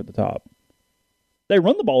go over the top. They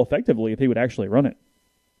run the ball effectively if he would actually run it.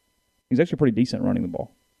 He's actually pretty decent running the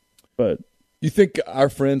ball. But you think our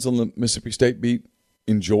friends on the Mississippi State beat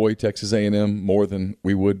enjoy Texas A&M more than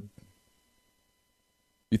we would?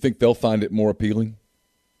 You think they'll find it more appealing?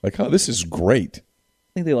 Like, oh, this is great.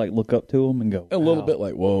 I think they look up to him and go, a little bit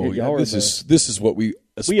like, whoa, yeah, this is what we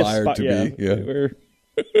aspire to be. Yeah. We're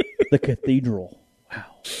the cathedral. Wow.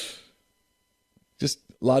 Just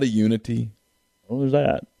a lot of unity. Well, there's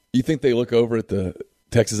that. You think they look over at the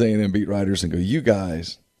Texas A&M beat writers and go, you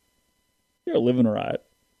guys, you're living right.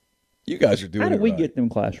 You guys are doing it right. How do we get them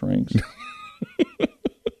class rings?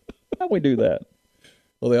 How do we do that?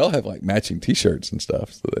 Well, they all have matching T-shirts and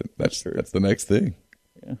stuff, so that's the next thing.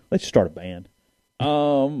 Yeah, they should start a band.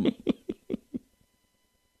 A&M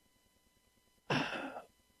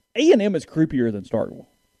is creepier than Starkville.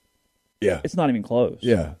 Yeah, it's not even close.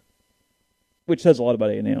 Yeah, which says a lot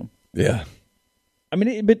about A&M. Yeah, I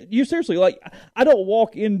mean, but you seriously I don't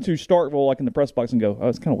walk into Starkville in the press box and go, oh,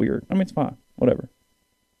 it's kind of weird. I mean, it's fine, whatever.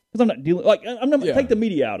 Because I'm not dealing I'm not take the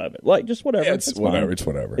media out of it. Just whatever. Yeah, it's whatever. Fine. It's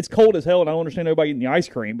whatever. It's cold as hell, and I don't understand everybody eating the ice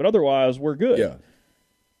cream, but otherwise we're good. Yeah.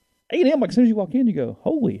 A&M, as soon as you walk in, you go,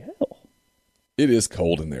 holy hell. It is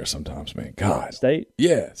cold in there sometimes, man. God. State?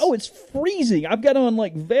 Yes. Oh, it's freezing. I've got on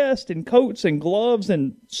vest and coats and gloves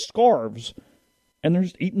and scarves, and they're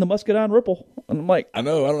just eating the Muscadine Ripple. And I'm like, I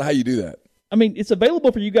know. I don't know how you do that. I mean, it's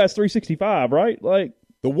available for you guys 365, right?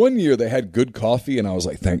 The one year they had good coffee, and I was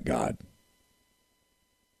like, thank God.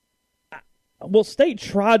 Well, State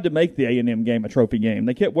tried to make the A&M game a trophy game.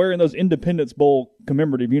 They kept wearing those Independence Bowl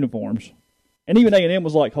commemorative uniforms. And even A&M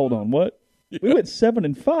was like, hold on, what? Yeah. We went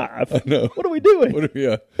 7-5. I know. What are we doing?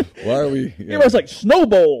 Why are we? Yeah. Everybody's like, Snow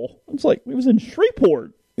Bowl. It's like, it was in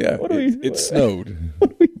Shreveport. Yeah, it snowed.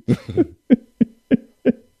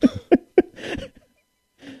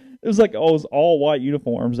 It was like all white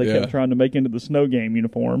uniforms they kept trying to make into the snow game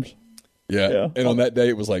uniforms. Yeah. And on that day,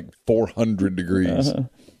 it was 400 degrees.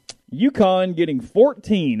 UConn getting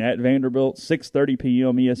 14 at Vanderbilt, 6:30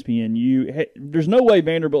 p.m. ESPNU. Hey, there's no way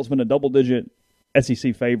Vanderbilt's been a double-digit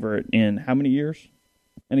SEC favorite in how many years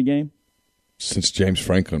in a game? Since James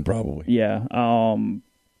Franklin, probably. Yeah.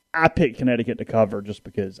 I picked Connecticut to cover just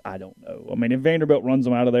because I don't know. I mean, if Vanderbilt runs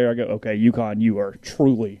them out of there, I go, okay, UConn, you are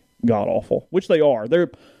truly god-awful, which they are.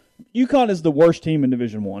 UConn is the worst team in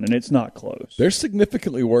Division I, and it's not close. They're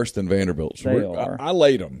significantly worse than Vanderbilt. They are. I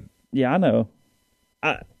laid them. Yeah, I know.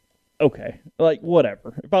 Okay, like,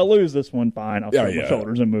 whatever. If I lose this one, fine. I'll shrug my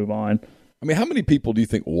shoulders and move on. I mean, how many people do you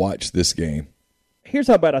think watch this game? Here's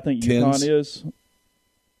how bad I think Tens? UConn is.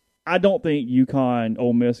 I don't think UConn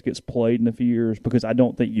Ole Miss gets played in a few years because I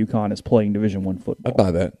don't think UConn is playing Division I football. I'd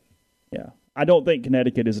buy that. Yeah, I don't think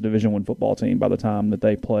Connecticut is a Division I football team by the time that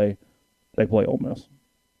they play Ole Miss.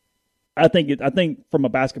 I think from a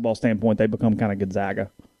basketball standpoint, they become kind of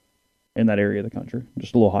Gonzaga in that area of the country.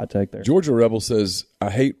 Just a little hot take there. Georgia Rebel says,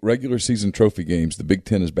 I hate regular season trophy games. The Big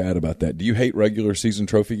Ten is bad about that. Do you hate regular season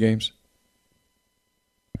trophy games?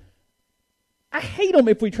 I hate them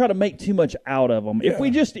if we try to make too much out of them. Yeah.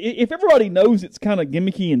 If everybody knows it's kind of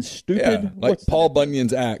gimmicky and stupid. Yeah, like Paul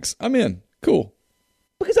Bunyan's axe. I'm in. Cool.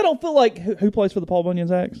 Because I don't feel like who plays for the Paul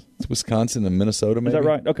Bunyan's Axe? It's Wisconsin and Minnesota, maybe? Is that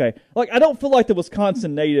right? Okay. Like, I don't feel like the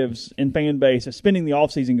Wisconsin natives and fan base are spending the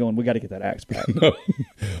offseason going, we got to get that axe back.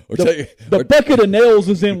 The bucket of nails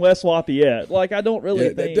is in West Lafayette. Like, I don't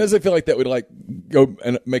really think. It doesn't feel like that would, like, go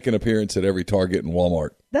and make an appearance at every Target and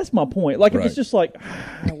Walmart. That's my point. Like, if it's just like,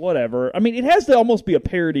 whatever. I mean, it has to almost be a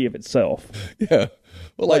parody of itself. Yeah.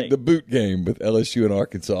 Well, like the boot game with LSU and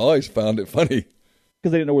Arkansas. I always found it funny.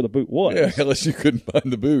 Because they didn't know where the boot was. Yeah, LSU couldn't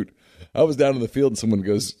find the boot. I was down in the field and someone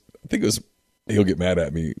goes, I think it was, he'll get mad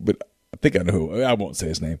at me, but I think I know who. I won't say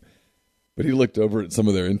his name. But he looked over at some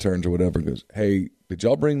of their interns or whatever and goes, hey, did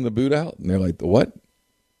y'all bring the boot out? And they're like, the what?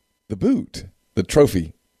 The boot. The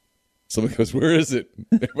trophy. Someone goes, where is it?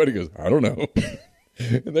 Everybody goes, I don't know.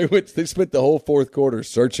 And they spent the whole fourth quarter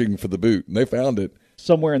searching for the boot, and they found it.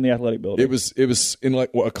 Somewhere in the athletic building. It was in like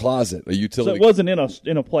a closet, a utility. So it wasn't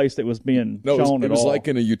in a place that was being shown at all. It was like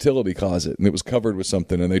in a utility closet, and it was covered with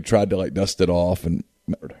something, and they tried to like dust it off. And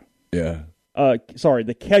yeah. Sorry,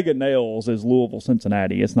 the keg of nails is Louisville,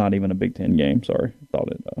 Cincinnati. It's not even a Big Ten game. Sorry,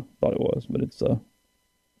 thought it was, but it's a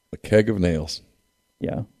keg of nails.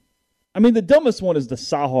 Yeah, I mean the dumbest one is the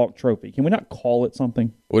Cyhawk Trophy. Can we not call it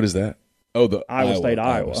something? What is that? Oh, the Iowa State.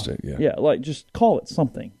 State, yeah, like just call it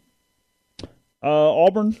something.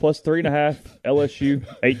 Auburn plus 3.5. LSU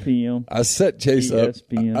 8 p.m. I set Chase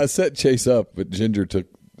ESPN. up. I set Chase up, but Ginger delivered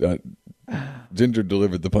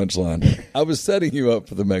the punchline. I was setting you up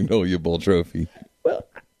for the Magnolia Bowl trophy. Well,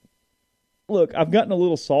 look, I've gotten a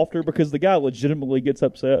little softer because the guy legitimately gets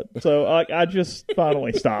upset. So I just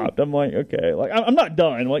finally stopped. I'm like, okay, like I'm not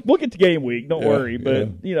done. Like we'll get to game week, don't worry.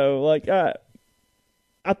 But like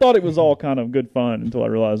I thought it was all kind of good fun until I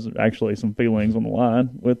realized actually some feelings on the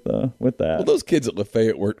line with that. Well, those kids at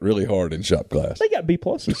Lafayette worked really hard in shop class. They got B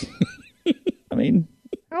pluses. I mean,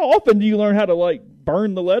 how often do you learn how to like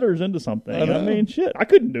burn the letters into something? I mean, shit, I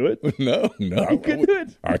couldn't do it. No, I couldn't do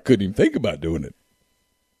it. I couldn't even think about doing it.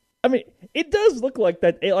 I mean, it does look like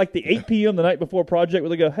that, like the 8 p.m. the night before project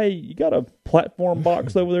where they go, hey, you got a platform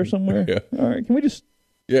box over there somewhere? Yeah. All right, can we just...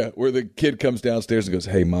 Yeah, where the kid comes downstairs and goes,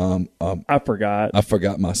 hey, Mom, I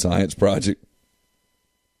forgot my science project.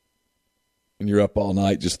 And you're up all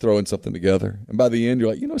night just throwing something together. And by the end, you're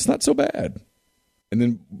like, it's not so bad. And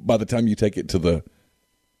then by the time you take it to the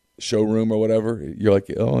showroom or whatever, you're like,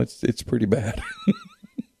 oh, it's pretty bad.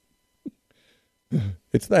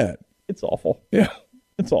 It's that. It's awful. Yeah.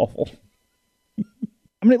 It's awful. I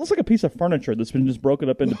mean, it looks like a piece of furniture that's been just broken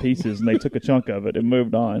up into pieces and they took a chunk of it and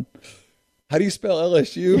moved on. How do you spell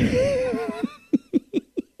LSU?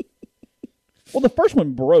 Well, the first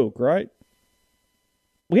one broke, right?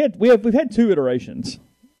 We've had two iterations.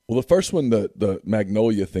 Well, the first one, the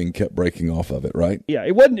Magnolia thing kept breaking off of it, right? Yeah,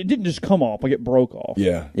 it didn't just come off, like it broke off.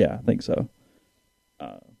 Yeah. Yeah, I think so.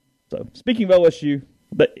 So speaking of LSU,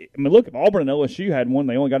 look, if Auburn and LSU had one,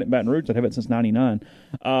 they only got it in Baton Rouge. They'd have it since '99.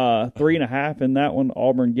 3.5 in that one.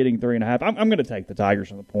 Auburn getting 3.5. I'm going to take the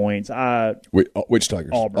Tigers on the points. Which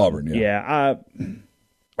Tigers? Auburn. Yeah.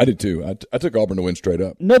 I did too. I took Auburn to win straight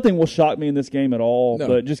up. Nothing will shock me in this game at all. No.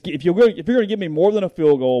 But just if you're going to give me more than a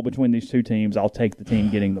field goal between these two teams, I'll take the team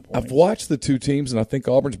getting the points. I've watched the two teams, and I think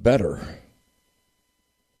Auburn's better.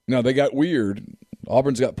 Now they got weird.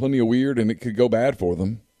 Auburn's got plenty of weird, and it could go bad for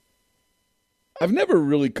them. I've never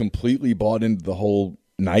really completely bought into the whole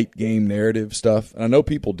night game narrative stuff. And I know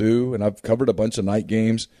people do, and I've covered a bunch of night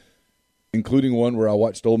games, including one where I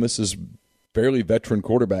watched Ole Miss's fairly veteran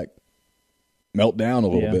quarterback melt down a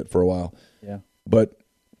little bit for a while. Yeah. But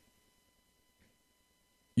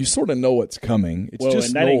you sort of know what's coming. It's just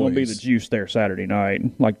and that ain't going to be the juice there Saturday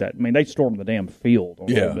night like that. I mean, they stormed the damn field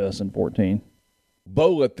on Ole Miss in 14.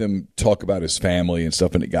 Bo let them talk about his family and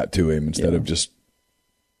stuff, and it got to him instead of just.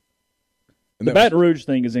 The Baton Rouge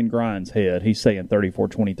thing is in Grind's head. He's saying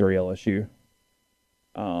 34-23 LSU.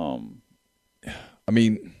 I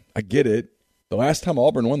mean, I get it. The last time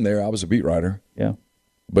Auburn won there, I was a beat writer. Yeah.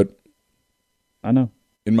 But I know.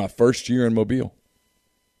 In my first year in Mobile.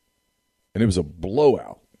 And it was a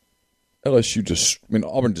blowout.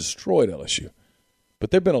 Auburn destroyed LSU.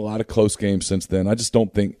 But there have been a lot of close games since then. I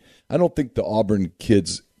don't think the Auburn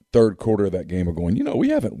kids third quarter of that game are going, we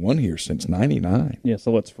haven't won here since 99. Yeah,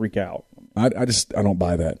 so let's freak out. I don't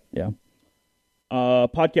buy that. Yeah.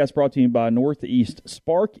 Podcast brought to you by Northeast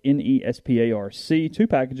Spark, NESPARC. 2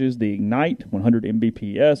 packages, the Ignite 100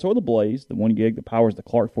 Mbps or the Blaze, the 1 gig that powers the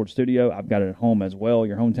Clark Ford studio. I've got it at home as well.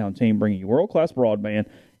 Your hometown team bringing you world-class broadband,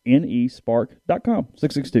 nespark.com.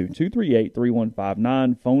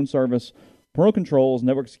 662-238-3159. Phone service, parental controls,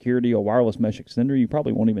 network security, a wireless mesh extender you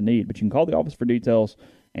probably won't even need, but you can call the office for details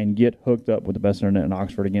and get hooked up with the best internet in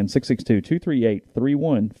Oxford. Again,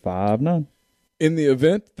 662-238-3159. In the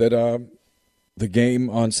event that the game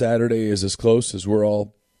on Saturday is as close as we're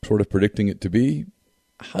all sort of predicting it to be,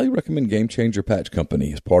 I highly recommend Game Changer Patch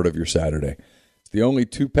Company as part of your Saturday. It's the only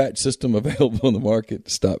 2-patch system available in the market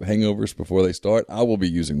to stop hangovers before they start. I will be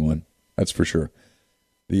using one, that's for sure.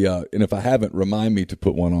 And if I haven't, remind me to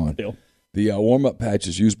put one on. Deal. The warm-up patch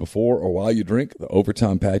is used before or while you drink. The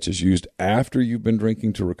overtime patch is used after you've been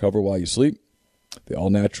drinking to recover while you sleep. The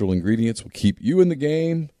all-natural ingredients will keep you in the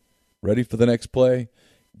game, ready for the next play.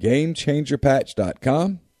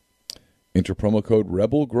 GameChangerPatch.com. Enter promo code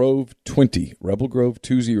RebelGrove20,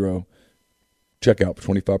 RebelGrove20. Check out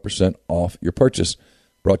for 25% off your purchase.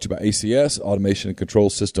 Brought to you by ACS, Automation and Control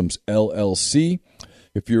Systems, LLC.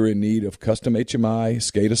 If you're in need of custom HMI,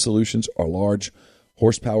 SCADA solutions, or large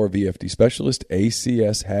horsepower VFD specialist,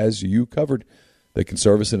 ACS has you covered. They can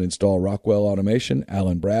service and install Rockwell Automation,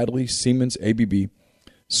 Allen Bradley, Siemens, ABB,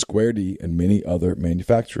 Square D, and many other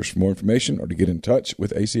manufacturers. For more information or to get in touch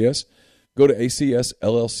with ACS, go to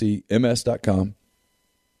acsllcms.com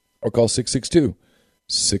or call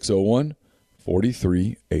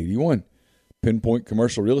 662-601-4381. Pinpoint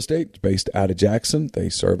Commercial Real Estate, based out of Jackson. They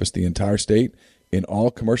service the entire state in all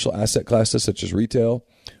commercial asset classes such as retail,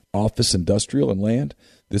 office, industrial, and land.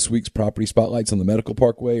 This week's property spotlights on the Medical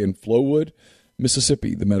Parkway in Flowood,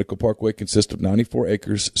 Mississippi. The Medical Parkway consists of 94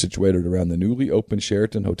 acres situated around the newly opened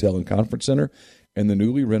Sheraton Hotel and Conference Center and the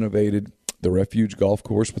newly renovated The Refuge Golf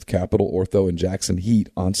Course with Capital, Ortho, and Jackson Heat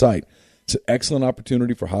on site. It's an excellent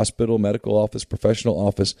opportunity for hospital, medical office, professional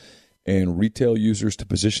office, and retail users to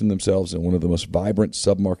position themselves in one of the most vibrant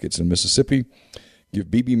submarkets in Mississippi.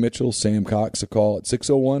 Give B.B. Mitchell, Sam Cox a call at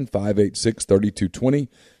 601-586-3220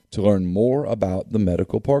 to learn more about the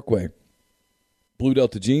Medical Parkway. Blue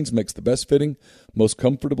Delta Jeans makes the best fitting, most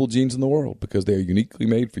comfortable jeans in the world because they are uniquely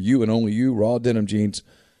made for you and only you. Raw denim jeans,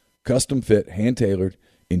 custom fit, hand-tailored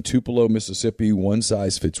in Tupelo, Mississippi. One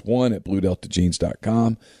size fits one at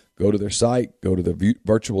BlueDeltaJeans.com. Go to their site, go to the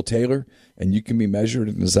virtual tailor, and you can be measured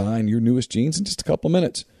and design your newest jeans in just a couple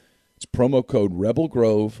minutes. It's promo code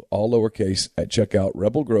RebelGrove, all lowercase, at checkout,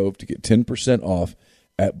 RebelGrove, to get 10% off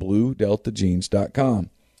at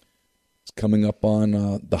BlueDeltaJeans.com. It's coming up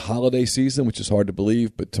on the holiday season, which is hard to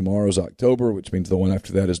believe, but tomorrow's October, which means the one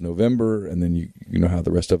after that is November, and then you know how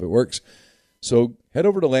the rest of it works. So head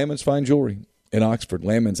over to Landman's Fine Jewelry in Oxford.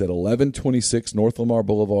 Landman's at 1126 North Lamar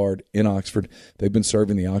Boulevard in Oxford. They've been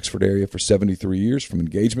serving the Oxford area for 73 years, from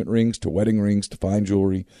engagement rings to wedding rings to fine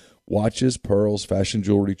jewelry, watches, pearls, fashion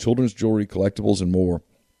jewelry, children's jewelry, collectibles, and more.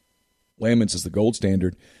 Landman's is the gold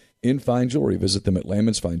standard in fine jewelry. Visit them at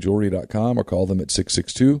landmansfinejewelry.com or call them at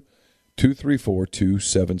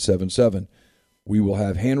 662-234-2777. We will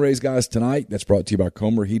have hand-raised guys tonight. That's brought to you by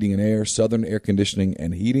Comer Heating and Air, Southern Air Conditioning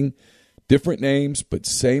and Heating. Different names, but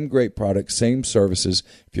same great products, same services.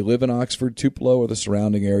 If you live in Oxford, Tupelo, or the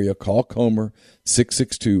surrounding area, call Comer,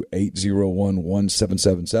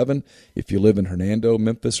 662-801-1777. If you live in Hernando,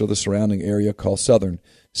 Memphis, or the surrounding area, call Southern,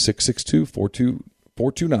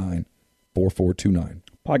 662-429-4429.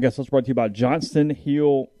 Podcast is brought to you by Johnston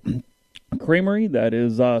Hill Creamery. That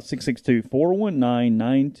is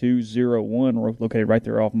 662-419-9201. Located right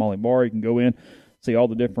there off Molly Bar. You can go in, see all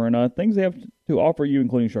the different things they have to offer you,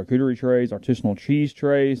 including charcuterie trays, artisanal cheese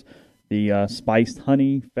trays, the spiced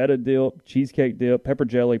honey, feta dip, cheesecake dip, pepper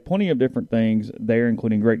jelly, plenty of different things there,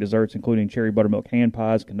 including great desserts, including cherry buttermilk hand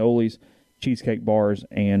pies, cannolis, cheesecake bars,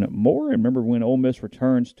 and more. And remember, when Ole Miss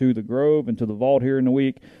returns to the Grove and to the Vault here in a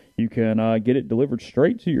week, you can get it delivered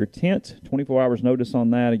straight to your tent. 24 hours notice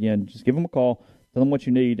on that. Again, just give them a call, Tell them what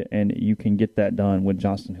you need, and you can get that done with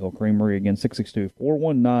Johnston Hill Creamery. Again,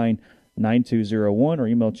 662-419-9201 or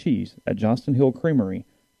email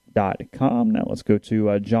cheese@johnstonhillcreamery.com. Now let's go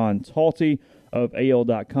to John Talty of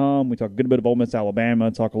AL.com. We talk a good bit of Ole Miss,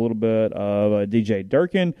 Alabama, talk a little bit of DJ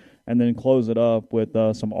Durkin, and then close it up with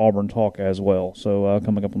some Auburn talk as well. So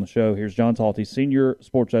coming up on the show, here's John Talty, senior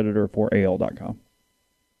sports editor for AL.com.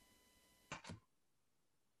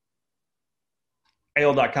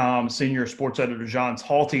 AL.com senior sports editor John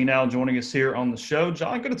Talty now joining us here on the show.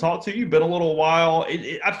 John, good to talk to you. Been a little while.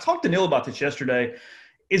 I've talked to Neil about this yesterday.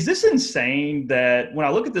 Is this insane that when I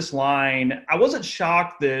look at this line, I wasn't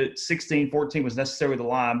shocked that 16-14 was necessarily the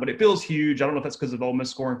line, but it feels huge. I don't know if that's because of Ole Miss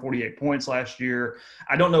scoring 48 points last year.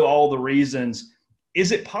 I don't know all the reasons.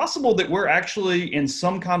 Is it possible that we're actually in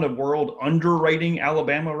some kind of world underrating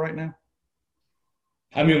Alabama right now?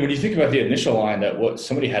 I mean, when you think about the initial line that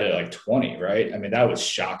somebody had it like 20, right? I mean, that was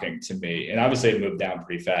shocking to me. And obviously it moved down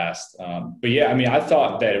pretty fast. But yeah, I mean, I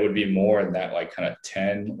thought that it would be more in that like kind of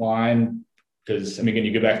 10 line. Because, I mean, when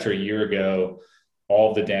you go back to a year ago, all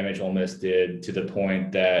of the damage Ole Miss did to the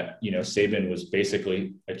point that, you know, Saban was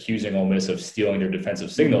basically accusing Ole Miss of stealing their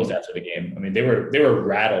defensive signals after the game. I mean, they were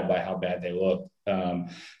rattled by how bad they looked.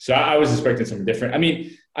 So I was expecting something different. I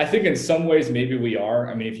mean, I think in some ways maybe we are.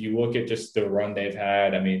 I mean, if you look at just the run they've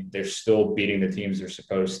had, I mean, they're still beating the teams they're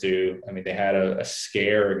supposed to. I mean, they had a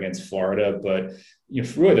scare against Florida, but, you know,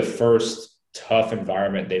 really the first tough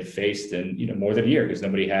environment they've faced in, you know, more than a year, because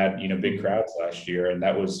nobody had, you know, big crowds last year. And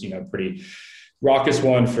that was, you know, pretty raucous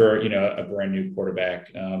one for, you know, a brand new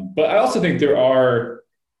quarterback. But I also think there are,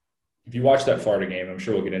 if you watch that Florida game, I'm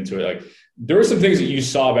sure we'll get into it. Like, there were some things that you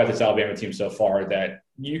saw about this Alabama team so far that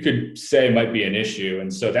you could say might be an issue.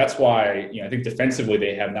 And so that's why, you know, I think defensively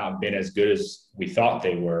they have not been as good as we thought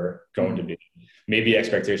they were going to be. Maybe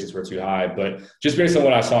expectations were too high, but just based on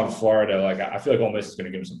what I saw in Florida, like, I feel like Ole Miss is going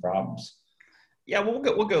to give them some problems. Yeah, well,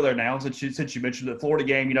 we'll go there now. Since you mentioned the Florida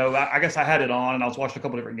game, you know, I guess I had it on and I was watching a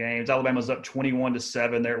couple different games. Alabama's up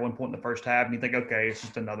 21-7 there at one point in the first half, and you think, okay, it's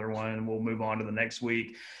just another one, and we'll move on to the next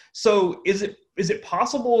week. So is it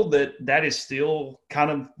possible that is still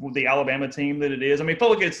kind of the Alabama team that it is? I mean, I feel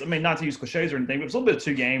like it's, I mean, not to use cliches or anything, but it's a little bit of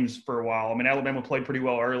two games for a while. I mean, Alabama played pretty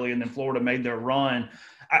well early, and then Florida made their run.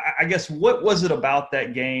 I guess what was it about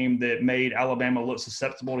that game that made Alabama look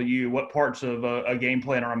susceptible to you? What parts of a game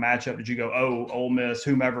plan or a matchup did you go, oh, Ole Miss,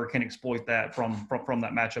 whomever can exploit that from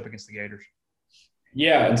that matchup against the Gators?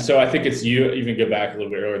 Yeah, and so I think it's, you even go back a little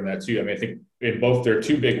bit earlier than that too. I mean, I think in both their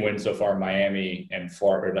two big wins so far, Miami and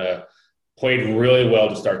Florida, played really well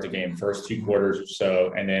to start the game, first two quarters or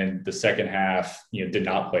so, and then the second half, you know, did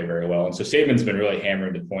not play very well. And so Saban's been really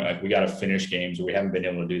hammering the point, like, we got to finish games, and we haven't been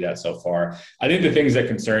able to do that so far. I think the things that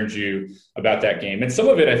concerned you about that game, and some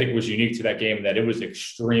of it I think was unique to that game, that it was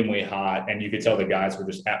extremely hot, and you could tell the guys were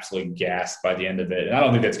just absolutely gassed by the end of it. And I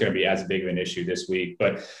don't think that's going to be as big of an issue this week,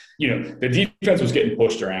 but, you know, the defense was getting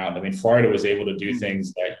pushed around. I mean, Florida was able to do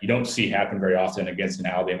things that you don't see happen very often against an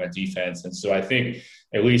Alabama defense. And so I think,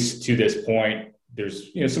 at least to this point,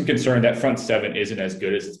 there's, you know, some concern that front seven isn't as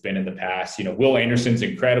good as it's been in the past. You know, Will Anderson's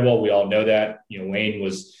incredible. We all know that. You know, Wayne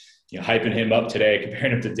was, you know, hyping him up today,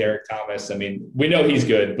 comparing him to Derek Thomas. I mean, we know he's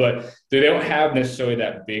good, but they don't have necessarily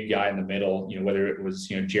that big guy in the middle, you know, whether it was,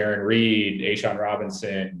 you know, Jaron Reed, A'Shawn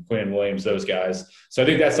Robinson, Quinn Williams, those guys. So I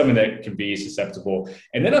think that's something that can be susceptible.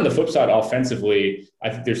 And then on the flip side, offensively, I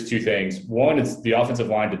think there's two things. One, it's the offensive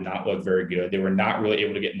line did not look very good. They were not really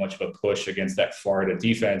able to get much of a push against that Florida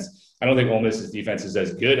defense. I don't think Ole Miss's defense is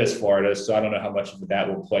as good as Florida's, so I don't know how much of that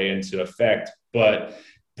will play into effect. But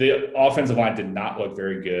the offensive line did not look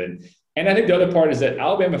very good. And I think the other part is that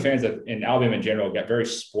Alabama fans and Alabama in general got very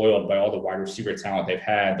spoiled by all the wide receiver talent they've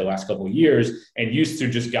had the last couple of years, and used to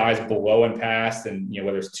just guys below and past, and, you know,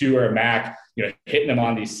 whether it's Tua or Mac, you know, hitting them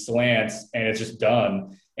on these slants, and it's just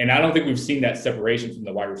done. And I don't think we've seen that separation from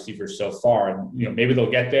the wide receivers so far. And, you know, maybe they'll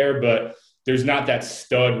get there, but there's not that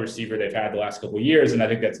stud receiver they've had the last couple of years. And I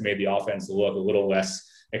think that's made the offense look a little less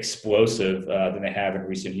explosive than they have in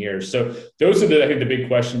recent years. So those are I think the big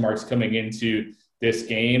question marks coming into this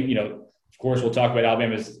game. You know, of course, we'll talk about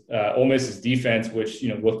Ole Miss's defense, which, you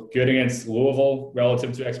know, looked good against Louisville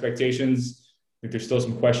relative to expectations. I think there's still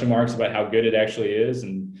some question marks about how good it actually is,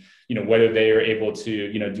 and, you know, whether they are able to,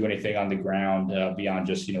 you know, do anything on the ground beyond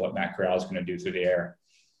just, you know, what Matt Corral is going to do through the air.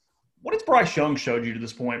 What has Bryce Young showed you to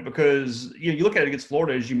this point? Because you look at it against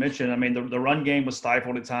Florida, as you mentioned. I mean, the run game was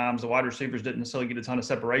stifled at times. The wide receivers didn't necessarily get a ton of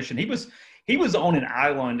separation. He was on an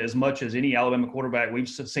island as much as any Alabama quarterback we've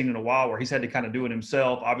seen in a while, where he's had to kind of do it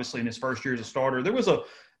himself. Obviously, in his first year as a starter, there was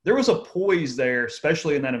a poise there,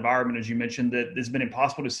 especially in that environment, as you mentioned, that has been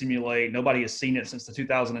impossible to simulate. Nobody has seen it since the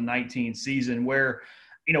 2019 season, where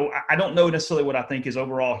I don't know necessarily what I think his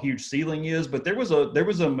overall huge ceiling is, but there was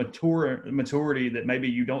a maturity that maybe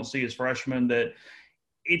you don't see as freshmen, that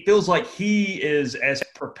it feels like he is as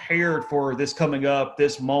prepared for this coming up,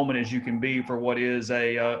 this moment, as you can be for what is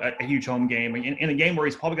a huge home game, in a game where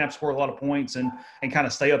he's probably going to have to score a lot of points and kind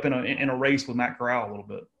of stay up in a race with Matt Corral a little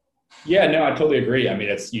bit. Yeah, no, I totally agree. I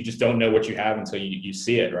mean, you just don't know what you have until you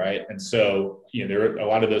see it, right? And so, there are a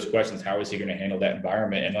lot of those questions. How is he going to handle that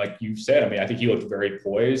environment? And like you said, I mean, I think he looked very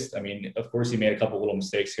poised. I mean, of course, he made a couple little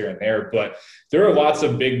mistakes here and there, but there are lots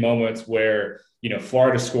of big moments where,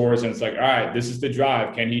 Florida scores and it's like, all right, this is the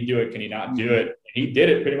drive. Can he do it? Can he not do it? And he did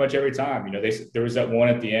it pretty much every time. There was that one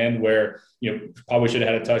at the end where, probably should have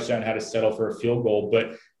had a touchdown, had to settle for a field goal,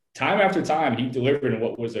 but time after time, he delivered in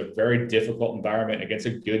what was a very difficult environment against a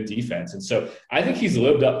good defense. And so I think he's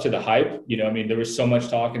lived up to the hype. There was so much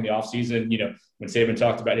talk in the offseason, when Saban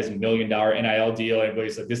talked about his $1 million NIL deal,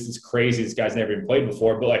 everybody's like, this is crazy. This guy's never even played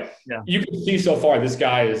before. But You can see so far, this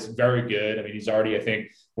guy is very good. I mean, he's already, I think,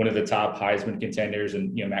 one of the top Heisman contenders,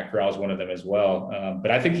 and, Matt Corral is one of them as well.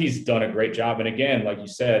 But I think he's done a great job. And again, like you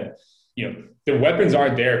said, the weapons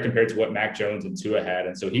aren't there compared to what Mac Jones and Tua had.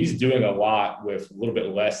 And so he's doing a lot with a little bit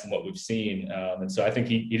less than what we've seen. And so I think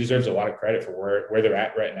he deserves a lot of credit for where they're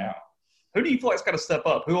at right now. Who do you feel like's got to step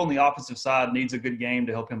up? Who on the offensive side needs a good game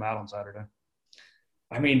to help him out on Saturday?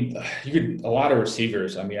 I mean, a lot of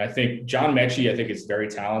receivers. I mean, I think John Mechie, is very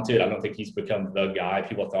talented. I don't think he's become the guy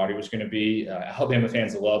people thought he was going to be. Alabama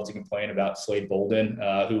fans love to complain about Slade Bolden,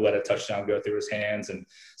 who let a touchdown go through his hands, and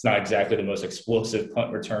it's not exactly the most explosive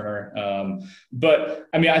punt returner. But,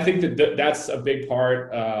 I mean, I think that's a big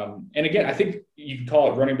part. And, again, I think you can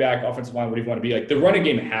call it running back, offensive line, whatever you want to be. Like, the running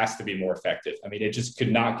game has to be more effective. I mean, it just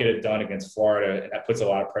could not get it done against Florida, and that puts a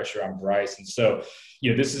lot of pressure on Bryce. And so,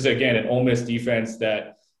 this is, again, an Ole Miss defense that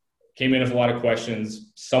came in with a lot of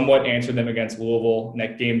questions, somewhat answered them against Louisville.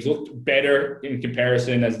 Neck games looked better in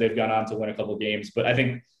comparison as they've gone on to win a couple of games. But I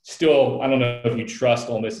think still, I don't know if you trust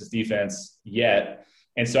Ole Miss's defense yet.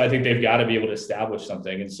 And so I think they've got to be able to establish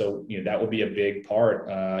something. And so, that will be a big part.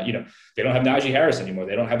 They don't have Najee Harris anymore.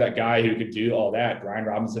 They don't have that guy who could do all that. Brian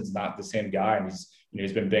Robinson's not the same guy, and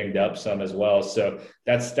he's been banged up some as well. So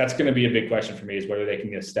that's going to be a big question for me, is whether they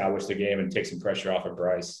can establish the game and take some pressure off of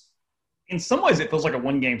Bryce. In some ways, it feels like a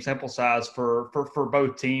one-game sample size for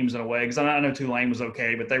both teams in a way, because I know Tulane was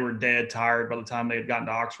okay, but they were dead tired by the time they had gotten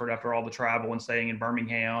to Oxford after all the travel and staying in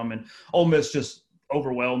Birmingham, and Ole Miss just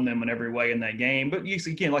overwhelmed them in every way in that game. But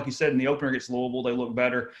again, like you said, in the opener against Louisville, they look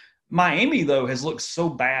better. Miami, though, has looked so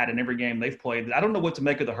bad in every game they've played. I don't know what to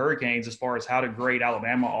make of the Hurricanes as far as how to grade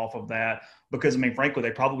Alabama off of that, because, I mean, frankly,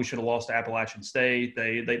 they probably should have lost to Appalachian State.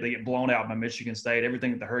 They get blown out by Michigan State,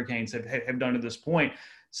 everything that the Hurricanes have done to this point.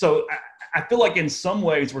 So I feel like in some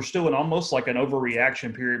ways we're still in almost like an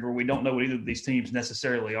overreaction period where we don't know what either of these teams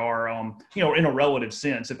necessarily are, in a relative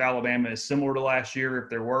sense, if Alabama is similar to last year, if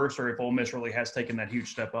they're worse, or if Ole Miss really has taken that huge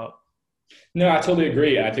step up. No, I totally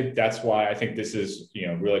agree. I think that's why I think this is,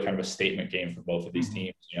 really kind of a statement game for both of these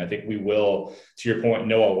teams. I think we will, to your point,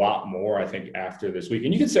 know a lot more, I think, after this week.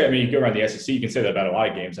 And you can say, you go around the SEC, you can say that about a lot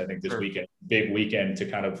of games. I think this weekend, big weekend to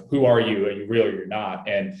kind of, who are you? Are you real or you're not?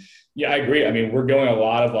 And yeah, I agree. I mean, we're going a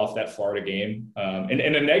lot off that Florida game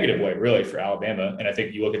in a negative way, really, for Alabama. And I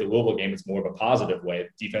think you look at the Louisville game, it's more of a positive way.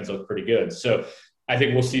 Defense looks pretty good. So I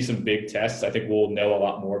think we'll see some big tests. I think we'll know a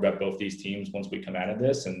lot more about both these teams once we come out of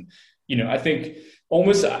this. And, I think Ole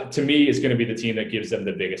Miss, to me, is going to be the team that gives them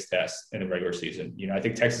the biggest test in the regular season. I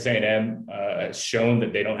think Texas A&M has shown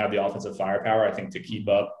that they don't have the offensive firepower, I think, to keep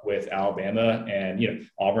up with Alabama. And,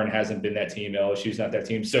 Auburn hasn't been that team. LSU's not that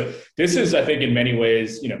team. So this is, I think, in many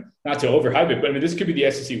ways, not to overhype it, but this could be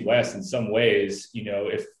the SEC West in some ways,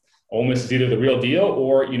 if Ole Miss is either the real deal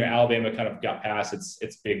or, Alabama kind of got past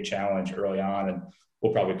its big challenge early on, and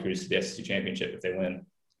we'll probably cruise to the SEC championship if they win.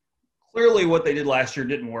 Clearly what they did last year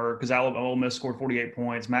didn't work because Ole Miss scored 48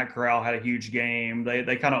 points. Matt Corral had a huge game.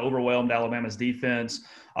 They kind of overwhelmed Alabama's defense.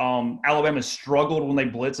 Alabama struggled when they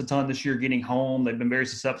blitz a ton this year getting home. They've been very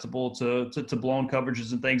susceptible to blown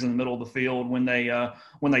coverages and things in the middle of the field when they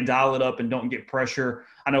dial it up and don't get pressure.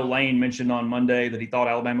 I know Lane mentioned on Monday that he thought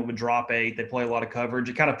Alabama would drop 8. They play a lot of coverage.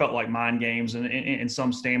 It kind of felt like mind games in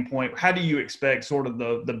some standpoint. How do you expect sort of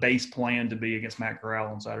the base plan to be against Matt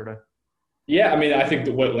Corral on Saturday? Yeah, I mean, I think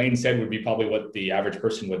that what Lane said would be probably what the average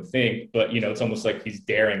person would think, but it's almost like he's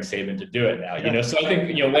daring Saban to do it now. So I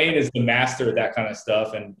think Lane is the master of that kind of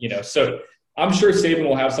stuff, and so I'm sure Saban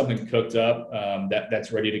will have something cooked up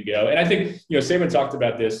that's ready to go. And I think Saban talked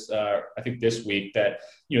about this. I think this week that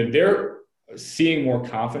they're seeing more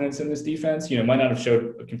confidence in this defense. Might not have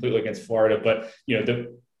showed completely against Florida, but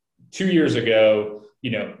the 2 years ago,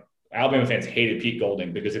 Alabama fans hated Pete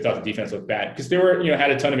Golding because they thought the defense looked bad because they were, had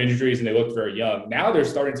a ton of injuries and they looked very young. Now they're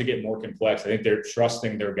starting to get more complex. I think they're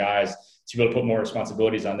trusting their guys to be able to put more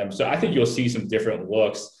responsibilities on them. So I think you'll see some different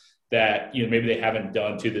looks that, maybe they haven't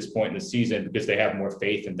done to this point in the season because they have more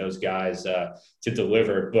faith in those guys to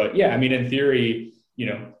deliver. But yeah, I mean, in theory,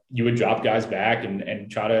 you would drop guys back and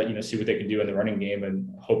try to, see what they can do in the running game and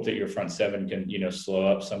hope that your front seven can, slow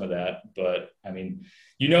up some of that. But I mean,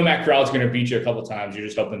 Matt Corral's going to beat you a couple times. You're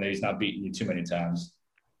just hoping that he's not beating you too many times.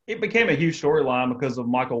 It became a huge storyline because of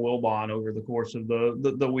Michael Wilbon over the course of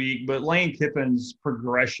the week. But Lane Kiffin's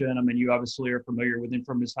progression, I mean, you obviously are familiar with him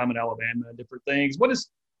from his time in Alabama and different things.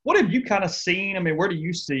 What have you kind of seen? I mean, where do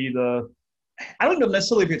you see I don't know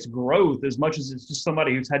necessarily if it's growth as much as it's just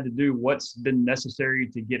somebody who's had to do what's been necessary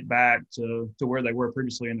to get back to where they were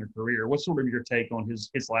previously in their career. What's sort of your take on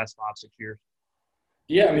his last 5-6 years?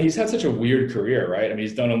 Yeah, I mean, he's had such a weird career, right? I mean,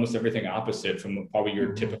 he's done almost everything opposite from probably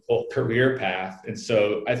your typical career path. And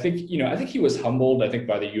so I think, I think he was humbled, I think,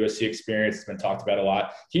 by the USC experience. It's been talked about a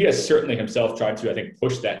lot. He has certainly himself tried to, I think,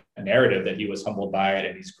 push that narrative that he was humbled by it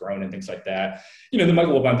and he's grown and things like that. The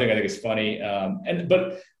Michael Wilbon thing I think is funny.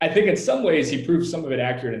 But I think in some ways he proved some of it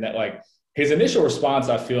accurate in that, like, his initial response,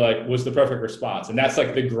 I feel like, was the perfect response. And that's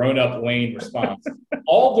like the grown-up Lane response.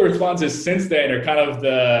 All the responses since then are kind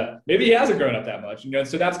of maybe he hasn't grown up that much, And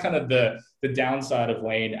so that's kind of the downside of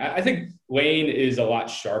Lane. I think Lane is a lot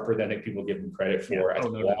sharper than I think people give him credit for. I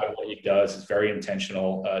think a lot of what he does is very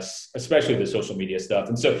intentional, especially the social media stuff.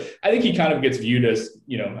 And so I think he kind of gets viewed as,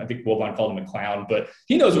 I think Wilbon called him a clown, but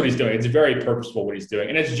he knows what he's doing. It's very purposeful what he's doing.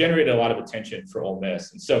 And it's generated a lot of attention for Ole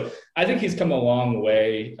Miss. And so I think he's come a long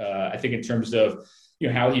way, I think, in terms of,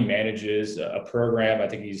 how he manages a program. I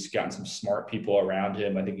think he's gotten some smart people around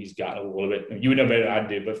him. I think he's gotten a little bit, you would know better than I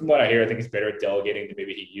do, but from what I hear, I think he's better at delegating than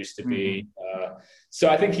maybe he used to be. So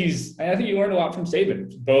I think you learned a lot from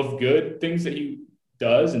Saban, both good things that he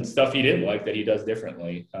does and stuff he didn't like that he does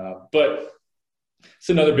differently. But it's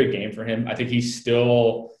another big game for him. I think he's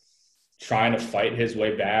still trying to fight his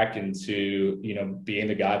way back into, being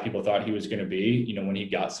the guy people thought he was going to be, when he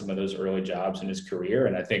got some of those early jobs in his career.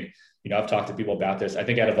 And I think, I've talked to people about this. I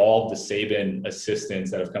think out of all of the Saban assistants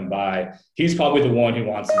that have come by, he's probably the one who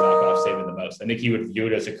wants to knock off Saban the most. I think he would view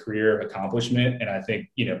it as a career accomplishment. And I think,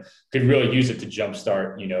 could really use it to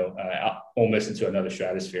jumpstart, Ole Miss into another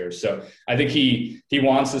stratosphere. So I think he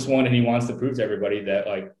wants this one and he wants to prove to everybody that,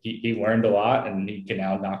 like, he learned a lot and he can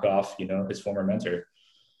now knock off, his former mentor.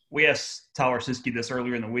 We asked Tyler Siskey this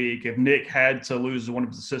earlier in the week. If Nick had to lose to one of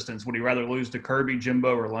his assistants, would he rather lose to Kirby,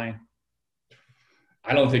 Jimbo, or Lane?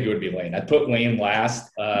 I don't think it would be Lane. I'd put Lane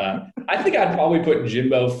last. I think I'd probably put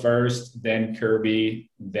Jimbo first, then Kirby,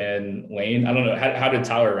 then Lane. I don't know. How did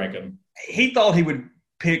Tyler rank him? He thought he would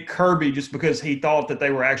pick Kirby just because he thought that they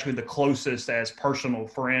were actually the closest as personal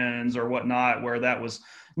friends or whatnot, where that was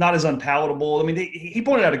not as unpalatable. I mean, he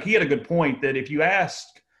pointed out he had a good point that if you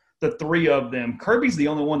asked the three of them, Kirby's the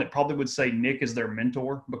only one that probably would say Nick is their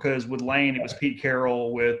mentor, because with Lane, it was Pete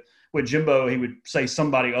Carroll. With Jimbo, he would say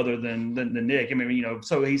somebody other than Nick. I mean,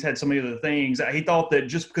 so he's had so many other things. He thought that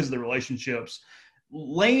just because of the relationships,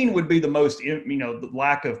 Lane would be the most, the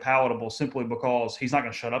lack of palatable, simply because he's not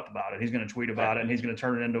going to shut up about it. He's going to tweet about it, and he's going to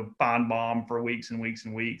turn it into a fine bomb for weeks and weeks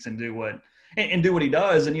and weeks and do what he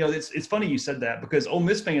does. And, it's funny you said that, because Ole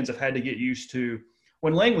Miss fans have had to get used to,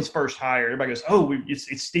 when Lane was first hired, everybody goes,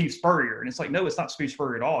 it's Steve Spurrier. And it's like, no, it's not Steve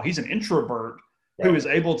Spurrier at all. He's an introvert who is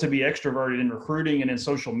able to be extroverted in recruiting and in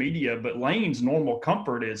social media. But Lane's normal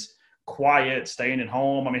comfort is quiet, staying at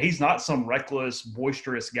home. I mean, he's not some reckless,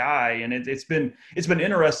 boisterous guy. And it's been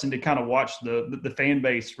interesting to kind of watch the fan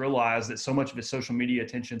base realize that so much of his social media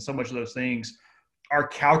attention, so much of those things are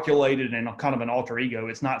calculated and kind of an alter ego.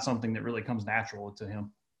 It's not something that really comes natural to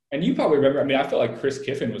him. And you probably remember, I mean, I feel like Chris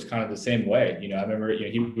Kiffin was kind of the same way. I remember,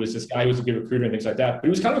 he was this guy who was a good recruiter and things like that, but he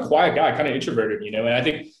was kind of a quiet guy, kind of introverted, and I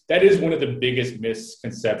think that is one of the biggest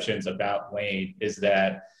misconceptions about Lane is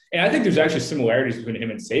that, and I think there's actually similarities between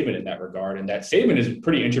him and Saban in that regard, and that Saban is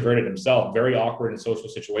pretty introverted himself, very awkward in social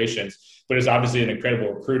situations, but is obviously an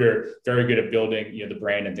incredible recruiter, very good at building, the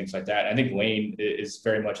brand and things like that. I think Lane is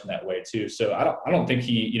very much in that way too. So I don't think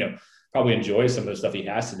he, probably enjoys some of the stuff he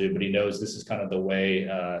has to do, but he knows this is kind of the way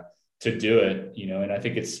to do it, and I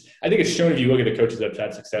think it's shown if you look at the coaches that have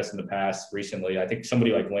had success in the past recently. I think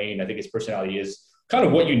somebody like Lane, I think his personality is kind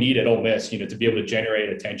of what you need at Ole Miss, to be able to generate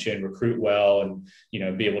attention, recruit well,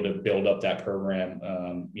 and, be able to build up that program,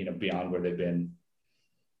 beyond where they've been.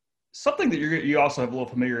 Something that you also have a little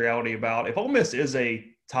familiarity about, if Ole Miss is a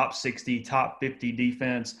top 60, top 50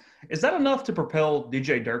 defense, is that enough to propel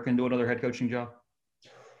DJ Durkin to another head coaching job?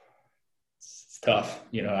 It's tough,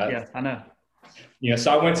 Yeah, I know.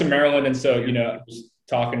 So I went to Maryland, and so, I was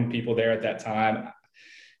talking to people there at that time.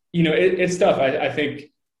 It's tough. I think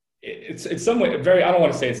it's somewhat very, I don't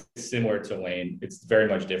want to say it's similar to Lane. It's very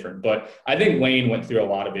much different. But I think Lane went through a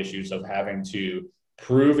lot of issues of having to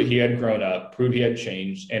prove that he had grown up, prove he had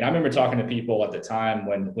changed. And I remember talking to people at the time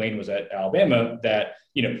when Lane was at Alabama that,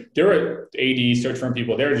 there were AD search firm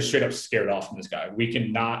people, they were just straight up scared off from this guy.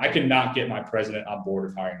 I cannot get my president on board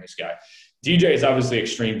with hiring this guy. DJ is obviously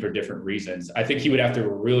extreme for different reasons. I think he would have to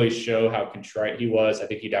really show how contrite he was. I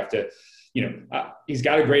think he'd have to, he's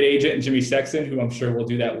got a great agent in Jimmy Sexton, who I'm sure will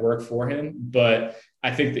do that work for him. But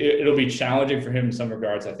I think it'll be challenging for him in some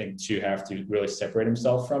regards, I think, to have to really separate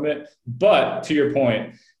himself from it. But to your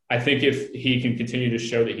point, I think if he can continue to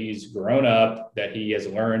show that he's grown up, that he has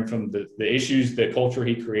learned from the issues, the culture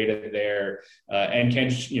he created there, and can,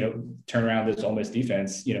 turn around this Ole Miss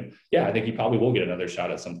defense, I think he probably will get another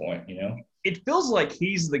shot at some point, It feels like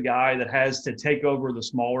he's the guy that has to take over the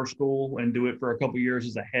smaller school and do it for a couple of years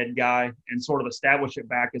as a head guy and sort of establish it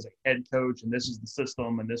back as a head coach. And this is the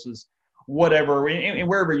system, and this is whatever, and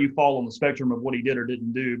wherever you fall on the spectrum of what he did or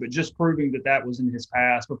didn't do, but just proving that was in his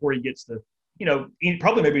past before he gets to,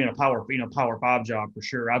 probably maybe in a Power 5 job for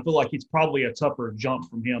sure. I feel like it's probably a tougher jump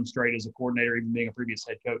from him straight as a coordinator, even being a previous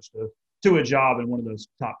head coach, to a job in one of those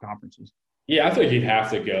top conferences. Yeah, I feel like he'd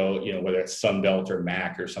have to go, whether it's Sun Belt or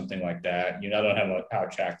MAC or something like that. I don't know how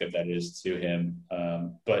attractive that is to him.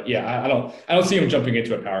 But yeah, I don't see him jumping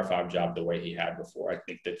into a Power 5 job the way he had before. I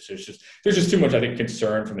think that there's just too much, I think,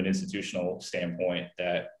 concern from an institutional standpoint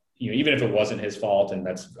that, even if it wasn't his fault, and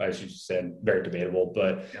that's, as you said, very debatable,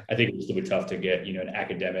 but yeah. I think it would still be tough to get, an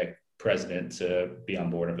academic president to be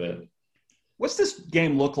on board of it. What's this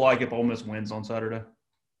game look like if Ole Miss wins on Saturday?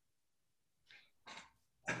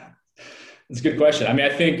 It's a good question. I mean,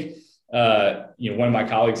 I think, one of my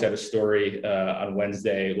colleagues had a story on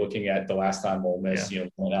Wednesday looking at the last time Ole Miss,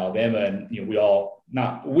 won Alabama, and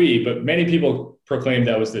but many people proclaimed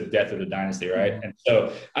that was the death of the dynasty, right? And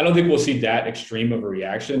so I don't think we'll see that extreme of a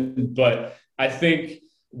reaction, but I think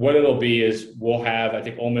what it'll be is we'll have, I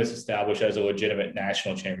think, Ole Miss established as a legitimate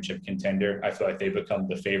national championship contender. I feel like they become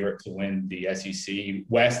the favorite to win the SEC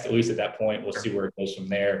West, at least at that point. We'll see where it goes from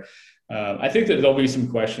there. I think that there'll be some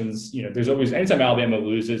questions. There's always, anytime Alabama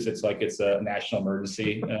loses, it's like it's a national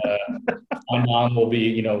emergency. Mom will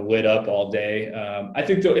be, lit up all day. I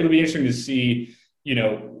think it'll be interesting to see,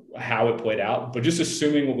 how it played out. But just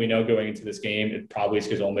assuming what we know going into this game, it probably is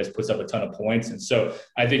because Ole Miss puts up a ton of points. And so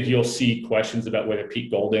I think you'll see questions about whether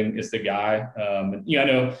Pete Golding is the guy. I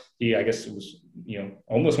know I guess it was,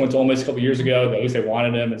 almost went to Ole Miss a couple years ago. At least they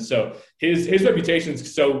wanted him. And so his reputation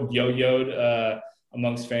is so yo-yoed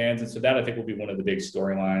amongst fans. And so that, I think, will be one of the big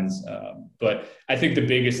storylines. But I think the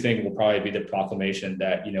biggest thing will probably be the proclamation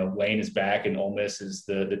that, Lane is back and Ole Miss is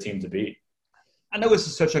the team to beat. I know this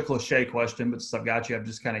is such a cliche question, but since I've got you, I'm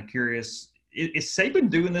just kind of curious. Is Saban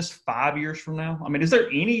doing this 5 years from now? I mean, is there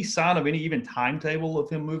any sign of any even timetable of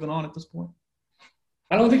him moving on at this point?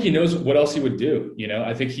 I don't think he knows what else he would do.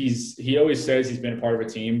 I think he always says he's been a part of a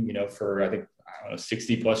team, for, I think,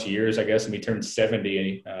 60 plus years, I guess. And he turned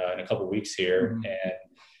 70 in a couple of weeks here.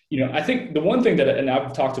 Mm-hmm. And, I think the one thing and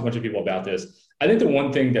I've talked to a bunch of people about this, I think the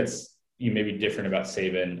one thing that's maybe different about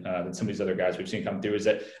Saban than some of these other guys we've seen come through is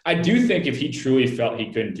that I do think if he truly felt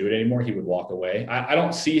he couldn't do it anymore, he would walk away. I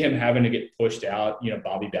don't see him having to get pushed out,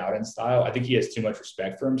 Bobby Bowden style. I think he has too much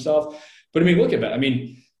respect for himself. But look at that.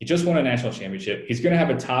 He just won a national championship. He's going to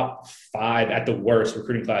have a top 5 at the worst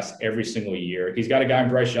recruiting class every single year. He's got a guy in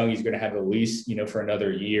Bryce Young. He's going to have at least, for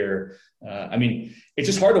another year. It's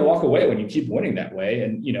just hard to walk away when you keep winning that way.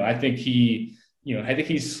 And, I think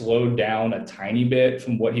he's slowed down a tiny bit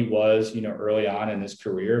from what he was, early on in his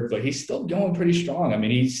career, but he's still going pretty strong.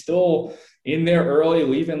 He's still in there early,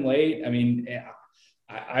 leaving late.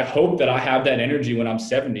 I hope that I have that energy when I'm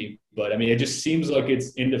 70, but it just seems like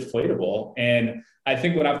it's indeflatable. And I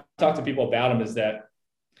think when I've talked to people about him is that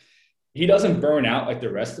he doesn't burn out like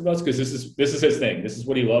the rest of us, because this is his thing. This is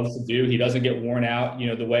what he loves to do. He doesn't get worn out,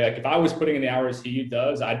 the way, like, if I was putting in the hours he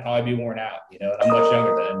does, I'd probably be worn out, and I'm much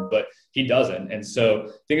younger than him, but he doesn't. And so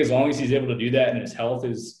I think as long as he's able to do that and his health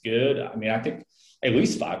is good, I think at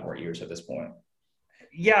least 5 more years at this point.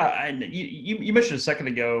 Yeah, and you mentioned a second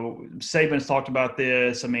ago, Saban's talked about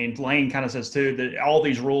this. I mean, Lane kind of says too that all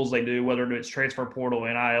these rules they do, whether it's transfer portal,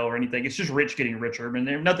 NIL, or anything, it's just rich getting richer. I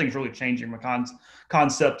mean, nothing's really changing the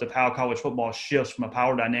concept of how college football shifts from a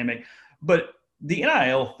power dynamic. But the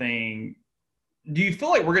NIL thing, do you feel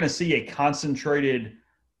like we're going to see a concentrated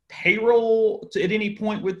payroll at any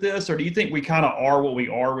point with this, or do you think we kind of are what we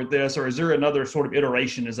are with this, or is there another sort of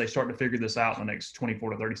iteration as they start to figure this out in the next 24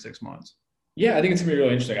 to 36 months? Yeah, I think it's going to be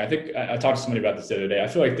really interesting. I think I talked to somebody about this the other day. I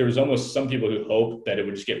feel like there was almost some people who hoped that it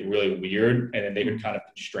would just get really weird and then they could kind of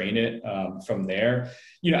constrain it from there.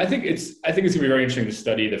 I think it's going to be very interesting to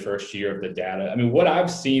study the first year of the data. I mean, what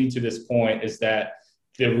I've seen to this point is that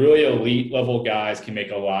the really elite level guys can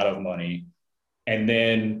make a lot of money. And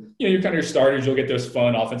then, you're kind of your starters, you'll get those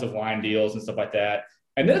fun offensive line deals and stuff like that.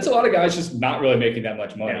 And then it's a lot of guys just not really making that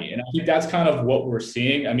much money. Yeah. And I think that's kind of what we're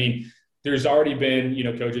seeing. I mean, there's already been,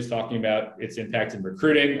 coaches talking about its impact in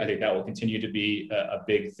recruiting. I think that will continue to be a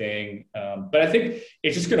big thing. But I think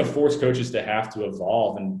it's just going to force coaches to have to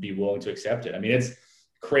evolve and be willing to accept it. I mean, it's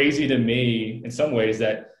crazy to me in some ways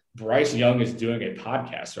that Bryce Young is doing a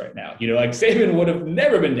podcast right now. Like Saban would have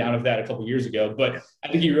never been down with that a couple of years ago. But I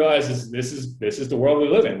think he realizes this is the world we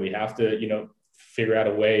live in. We have to, figure out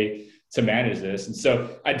a way to manage this. And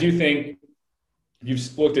so I do think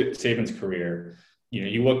you've looked at Saban's career.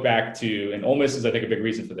 You look back to, and Ole Miss is, I think, a big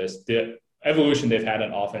reason for this, the evolution they've had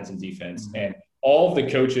on offense and defense. Mm-hmm. And all of the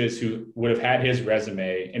coaches who would have had his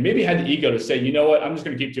resume and maybe had the ego to say, you know what, I'm just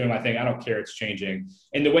going to keep doing my thing. I don't care. It's changing.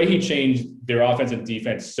 And the way he changed their offense and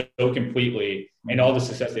defense so completely and all the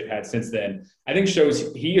success they've had since then, I think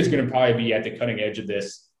shows he is going to probably be at the cutting edge of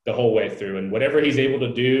this the whole way through. And whatever he's able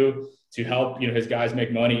to do to help, his guys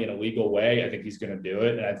make money in a legal way, I think he's going to do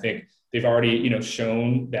it. And I think they've already,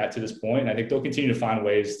 shown that to this point. And I think they'll continue to find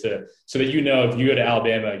ways to, so that, if you go to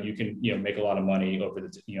Alabama, you can, make a lot of money over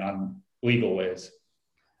the, on legal ways.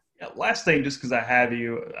 Yeah, last thing, just because I have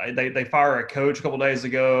you, they fire a coach a couple of days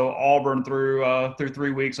ago. Auburn through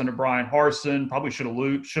 3 weeks under Brian Harsin, probably should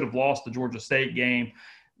have lost the Georgia State game.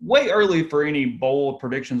 Way early for any bold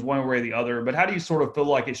predictions one way or the other, but how do you sort of feel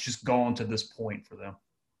like it's just gone to this point for them?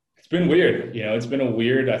 It's been weird. It's been a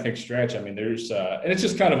weird, I think, stretch. I mean, there's and it's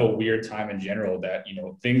just kind of a weird time in general that,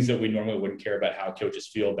 things that we normally wouldn't care about how coaches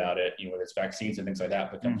feel about it, whether it's vaccines and things like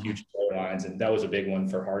that, become huge storylines. And that was a big one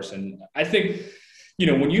for Harsin. I think,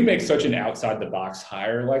 when you make such an outside the box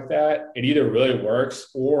hire like that, it either really works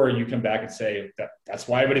or you come back and say that's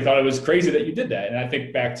why everybody thought it was crazy that you did that. And I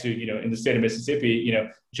think back to, in the state of Mississippi,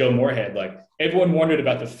 Joe Moorhead, like everyone wondered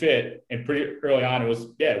about the fit, and pretty early on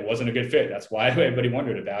it wasn't a good fit. That's why everybody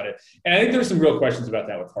wondered about it. And I think there's some real questions about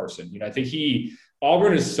that with Harsin. I think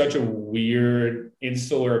Auburn is such a weird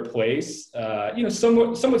insular place,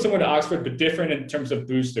 somewhat similar to Oxford, but different in terms of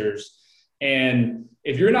boosters. And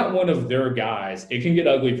if you're not one of their guys, it can get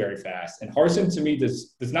ugly very fast. And Harsin, to me,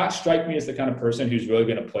 does not strike me as the kind of person who's really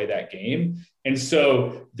going to play that game. And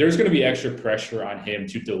so there's going to be extra pressure on him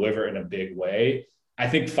to deliver in a big way. I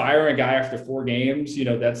think firing a guy after 4 games,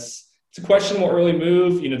 it's a questionable early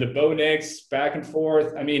move. The Bo Nix back and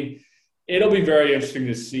forth. I mean, it'll be very interesting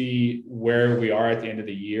to see where we are at the end of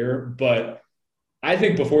the year. But I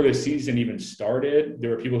think before the season even started,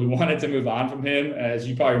 there were people who wanted to move on from him. As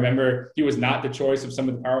you probably remember, he was not the choice of some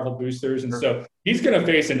of the powerful boosters. And so he's going to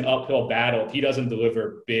face an uphill battle if he doesn't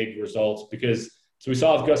deliver big results, because, so we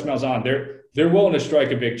saw with Gus Malzahn, they're willing to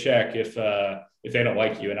strike a big check if they don't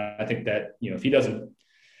like you. And I think that, if he doesn't,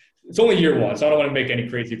 it's only year one, so I don't want to make any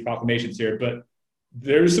crazy proclamations here, but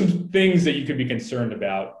there's some things that you could be concerned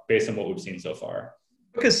about based on what we've seen so far.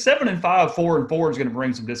 Because 7-5, 4-4 is going to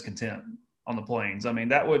bring some discontent on the Plains. I mean,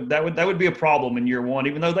 that would be a problem in year one,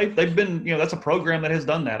 even though they've been, that's a program that has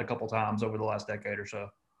done that a couple times over the last decade or so.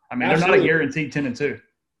 I mean, Absolutely. They're not a guaranteed 10-2.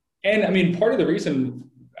 And I mean, part of the reason,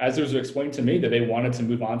 as it was explained to me, that they wanted to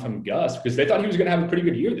move on from Gus because they thought he was going to have a pretty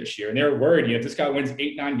good year this year. And they were worried, if this guy wins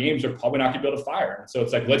 8-9 games, they're probably not going to be able to fire him. So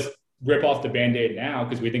it's like, let's rip off the Band-Aid now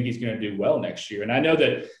because we think he's going to do well next year. And I know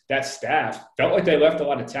that staff felt like they left a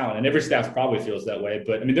lot of talent, and every staff probably feels that way.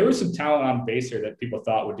 But I mean, there was some talent on base here that people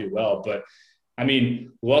thought would do well. But I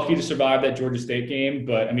mean, lucky to survive that Georgia State game.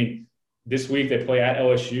 But I mean, this week they play at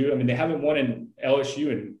LSU. I mean, they haven't won in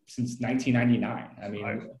LSU since 1999. I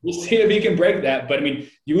mean, we'll see if he can break that. But I mean,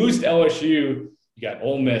 you lose to LSU, you got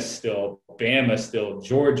Ole Miss still, Bama still,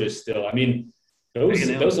 Georgia still. I mean,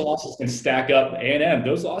 those losses can stack up. A&M,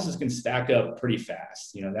 those losses can stack up pretty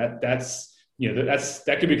fast.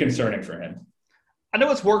 That could be concerning for him. I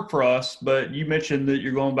know it's worked for us, but you mentioned that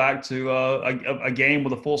you're going back to a game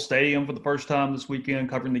with a full stadium for the first time this weekend,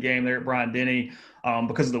 covering the game there at Bryant-Denny.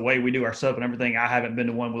 because of the way we do our stuff and everything. I haven't been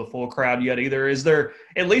to one with a full crowd yet either. Is there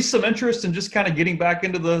at least some interest in just kind of getting back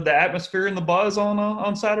into the atmosphere and the buzz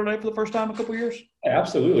on Saturday for the first time in a couple of years? Yeah,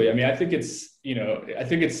 absolutely. I mean, I think it's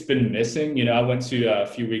been missing. I went to a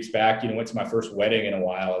few weeks back, went to my first wedding in a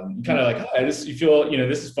while, and kind of like, you feel,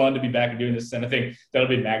 this is fun to be back and doing this. And I think that'll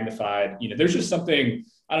be magnified. There's just something,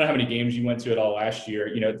 I don't know how many games you went to at all last year.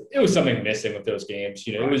 It was something missing with those games.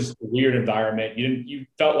 It was a weird environment. You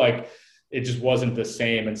felt like it just wasn't the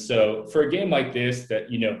same. And so for a game like this that,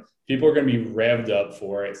 people are going to be revved up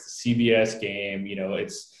for, it's the CBS game,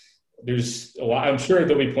 there's a lot, I'm sure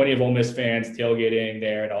there'll be plenty of Ole Miss fans tailgating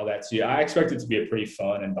there and all that too. I expect it to be a pretty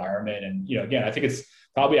fun environment. And, again, I think it's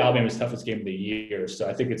probably Alabama's toughest game of the year. So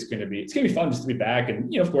I think it's going to be fun just to be back.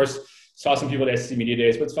 And, of course, saw some people at SEC Media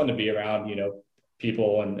Days, but it's fun to be around,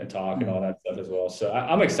 people and talk and all that stuff as well. So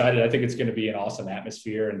I'm excited. I think it's going to be an awesome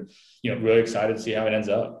atmosphere and, really excited to see how it ends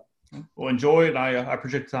up. Well, enjoy it. I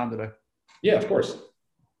appreciate the time today. Yeah, of course.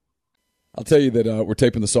 I'll tell you that we're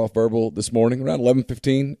taping the Soft Verbal this morning around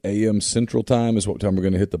 11:15 a.m. Central Time is what time we're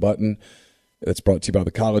going to hit the button. That's brought to you by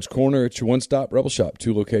the College Corner. It's your one-stop Rebel Shop.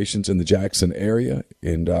 2 locations in the Jackson area.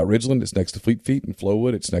 In Ridgeland, it's next to Fleet Feet. In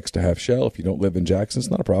Flowood, it's next to Half Shell. If you don't live in Jackson, it's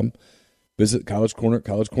not a problem. Visit College Corner at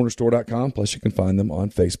collegecornerstore.com. Plus, you can find them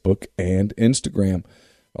on Facebook and Instagram.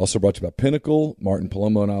 Also brought to you by Pinnacle. Martin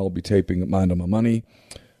Palumbo and I will be taping Mind on My Money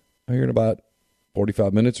here in about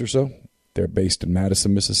 45 minutes or so. They're based in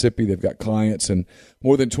Madison, Mississippi. They've got clients in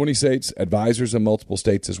more than 20 states, advisors in multiple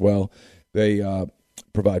states as well. They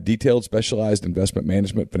provide detailed, specialized investment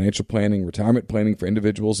management, financial planning, retirement planning for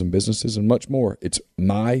individuals and businesses, and much more. It's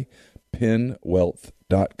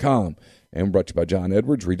mypinwealth.com. And brought to you by John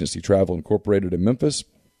Edwards, Regency Travel Incorporated in Memphis.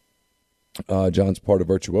 John's part of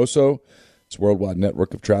Virtuoso. It's a worldwide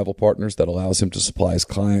network of travel partners that allows him to supply his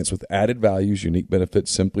clients with added values, unique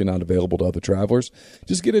benefits simply not available to other travelers.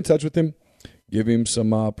 Just get in touch with him, give him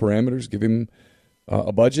some parameters, give him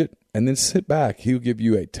a budget, and then sit back. He'll give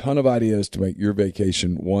you a ton of ideas to make your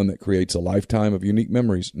vacation one that creates a lifetime of unique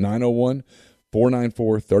memories.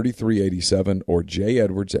 901-494-3387 or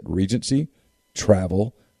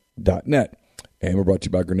jedwards@regencytravel.net. And we're brought to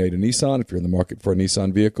you by Grenada Nissan. If you're in the market for a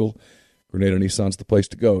Nissan vehicle, Grenada Nissan's the place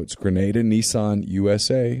to go. It's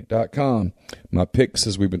GrenadaNissanUSA.com. My picks,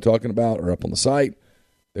 as we've been talking about, are up on the site.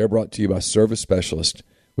 They're brought to you by Service Specialist.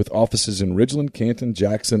 With offices in Ridgeland, Canton,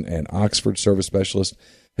 Jackson, and Oxford, Service Specialist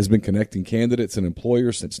has been connecting candidates and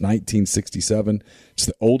employers since 1967. It's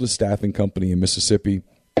the oldest staffing company in Mississippi.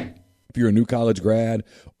 If you're a new college grad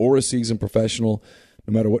or a seasoned professional,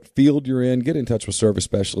 no matter what field you're in, get in touch with Service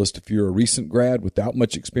Specialist. If you're a recent grad without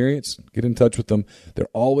much experience, get in touch with them. They're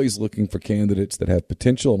always looking for candidates that have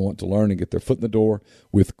potential and want to learn and get their foot in the door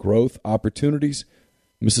with growth opportunities.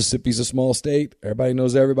 Mississippi's a small state. Everybody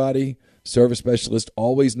knows everybody. Service Specialist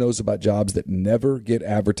always knows about jobs that never get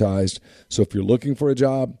advertised. So if you're looking for a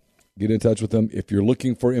job, get in touch with them. If you're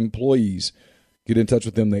looking for employees, get in touch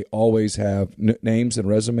with them. They always have names and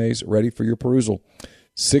resumes ready for your perusal.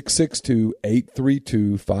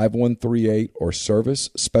 662-832-5138 or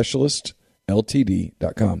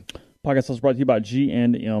servicespecialistltd.com. Podcast is brought to you by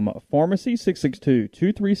G&M Pharmacy,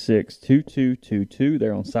 662-236-2222.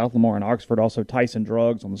 They're on South Lamar in Oxford. Also, Tyson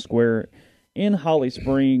Drugs on the square in Holly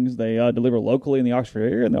Springs. They deliver locally in the Oxford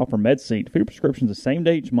area, and they offer MedSeat. Fill your prescriptions the same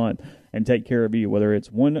day each month and take care of you. Whether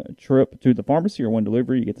it's one trip to the pharmacy or one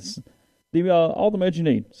delivery, you get all the meds you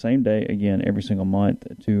need. Same day, again, every single month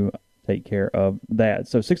to take care of that.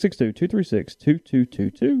 So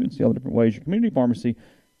 662-236-2222 and see all the different ways your community pharmacy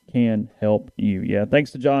can help you. Yeah, thanks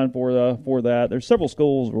to John for that. There's several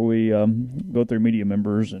schools where we go through media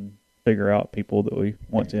members and figure out people that we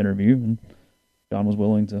want to interview, and John was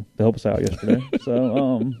willing to help us out yesterday.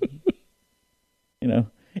 So,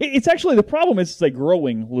 it's actually, the problem is it's a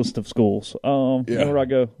growing list of schools. Whenever I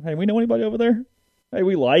go, hey, we know anybody over there? Hey,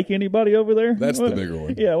 we like anybody over there? That's the bigger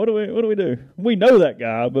one. Yeah, what do we do? We know that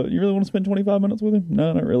guy, but you really want to spend 25 minutes with him?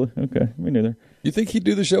 No, not really. Okay, me neither. You think he'd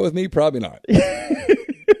do the show with me? Probably not.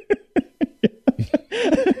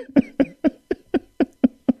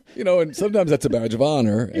 And sometimes that's a badge of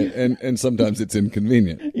honor, and sometimes it's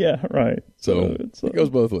inconvenient. Yeah, right. So it goes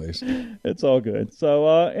both ways. It's all good. So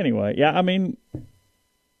anyway, yeah, I mean,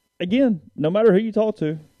 again, no matter who you talk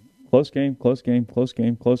to, close game.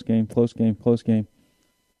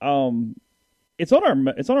 It's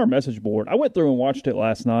on our message board. I went through and watched it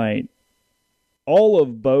last night. All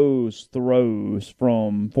of Bo's throws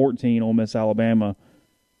from 14 Ole Miss Alabama.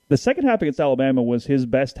 The second half against Alabama was his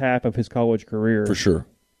best half of his college career. For sure.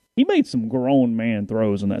 He made some grown man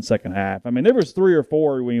throws in that second half. I mean, there was 3 or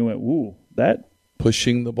 4 when you went, ooh, that.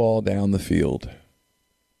 Pushing the ball down the field.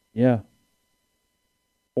 Yeah.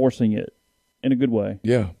 forcing it in a good way.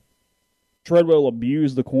 Yeah. Treadwell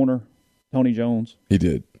abused the corner, Tony Jones. He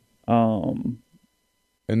did. And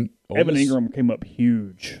Ole Evan Miss, Ingram came up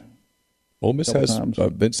huge. Ole Miss has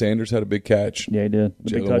Vince Sanders had a big catch. Yeah, he did.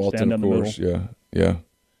 The big Jalen touchdown Walton, down of the course. middle. Yeah.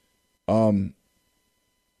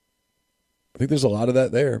 I think there's a lot of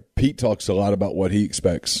that there. Pete talks a lot about what he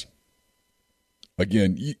expects.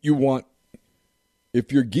 Again, you want,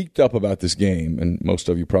 if you're geeked up about this game, and most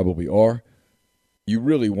of you probably are, you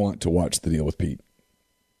really want to watch the deal with Pete.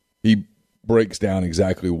 He breaks down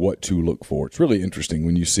exactly what to look for. It's really interesting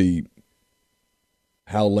when you see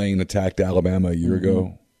how Lane attacked Alabama a year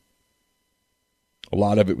ago. A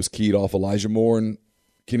lot of it was keyed off Elijah Moore and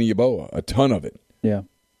Kenny Yeboah, a ton of it. Yeah.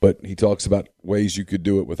 But he talks about ways you could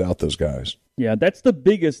do it without those guys. Yeah, that's the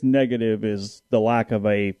biggest negative is the lack of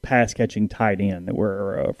a pass-catching tight end that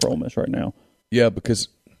we're for Ole Miss right now. Yeah, because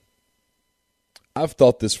I've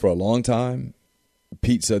thought this for a long time.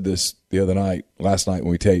 Pete said this last night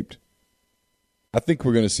when we taped. I think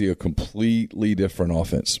we're going to see a completely different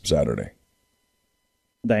offense Saturday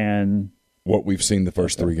than what we've seen the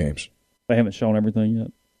first 3 games. They haven't shown everything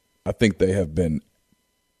yet. I think they have been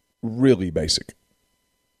really basic.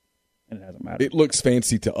 And it hasn't mattered. It looks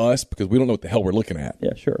fancy to us because we don't know what the hell we're looking at.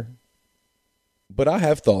 Yeah, sure. But I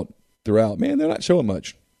have thought throughout, man, they're not showing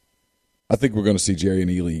much. I think we're going to see Jerry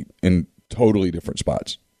and Ely in totally different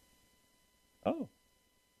spots. Oh.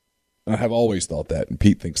 I have always thought that, and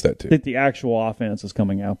Pete thinks that too. I think the actual offense is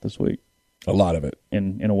coming out this week. A lot of it.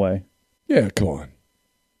 In a way. Yeah, come on.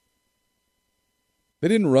 They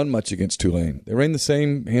didn't run much against Tulane. They ran the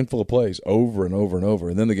same handful of plays over and over and over,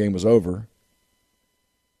 and then the game was over.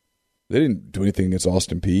 They didn't do anything against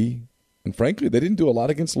Austin Peay. And frankly, they didn't do a lot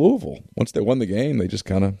against Louisville. Once they won the game, they just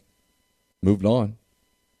kind of moved on.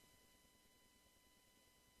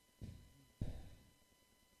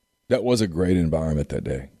 That was a great environment that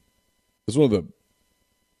day. It was one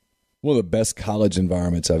of the best college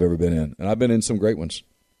environments I've ever been in. And I've been in some great ones.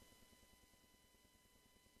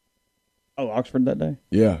 Oh, Oxford that day?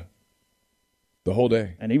 Yeah. The whole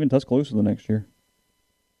day. And even Tuscaloosa the next year.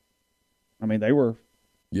 I mean, they were...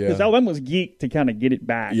 Yeah. Because Alabama was geeked to kind of get it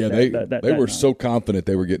back. Yeah, they were so confident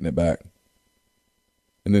they were getting it back.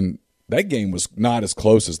 And then that game was not as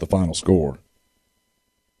close as the final score.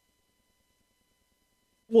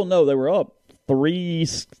 Well, no, they were up three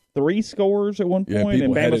scores at one point,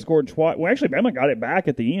 and Bama scored twice. Well, actually, Bama got it back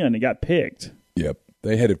at the end. It got picked. Yep.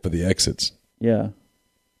 They headed for the exits. Yeah.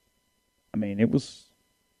 I mean, it was,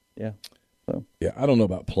 yeah. So. Yeah, I don't know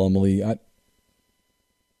about Plumlee.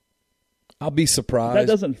 I'll be surprised. That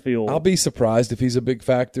doesn't feel. I'll be surprised if he's a big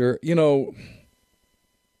factor. You know,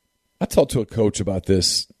 I talked to a coach about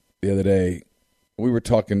this the other day. We were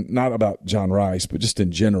talking not about John Rice, but just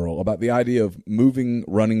in general about the idea of moving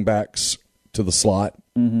running backs to the slot.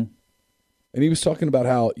 Mm-hmm. And he was talking about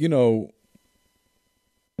how, you know,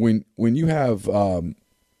 when you have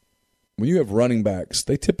running backs,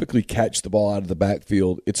 they typically catch the ball out of the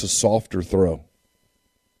backfield. It's a softer throw.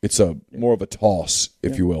 It's more of a toss,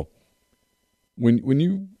 if you will. When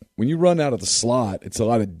you run out of the slot, it's a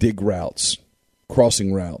lot of dig routes,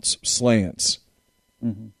 crossing routes, slants,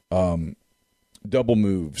 double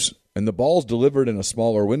moves, and the ball's delivered in a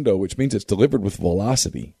smaller window, which means it's delivered with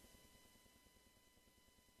velocity.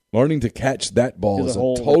 Learning to catch that ball is a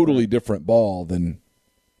totally different ball than.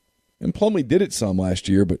 And Plumlee did it some last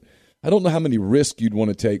year, but I don't know how many risks you'd want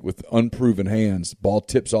to take with unproven hands. Ball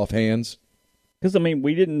tips off hands. Because, I mean,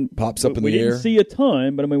 we didn't see a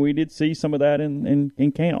ton, but, I mean, we did see some of that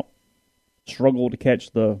in camp. Struggle to catch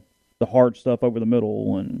the hard stuff over the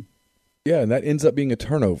middle. And yeah, and that ends up being a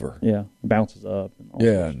turnover. Yeah, bounces up and all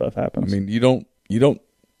that stuff happens. I mean, you don't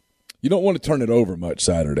want to turn it over much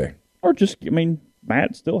Saturday. Or just, I mean,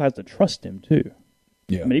 Matt still has to trust him, too.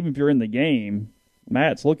 Yeah. I mean, even if you're in the game,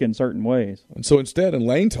 Matt's looking certain ways. And so instead, and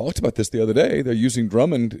Lane talked about this the other day, they're using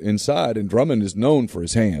Drummond inside, and Drummond is known for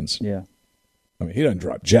his hands. Yeah. I mean, he doesn't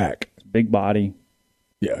drop jack. Big body.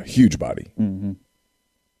 Yeah, huge body. Mm-hmm.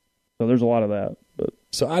 So there's a lot of that. But.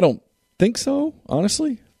 So I don't think so,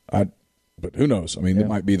 honestly. But who knows? I mean, it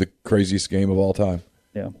might be the craziest game of all time.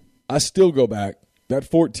 Yeah. I still go back, that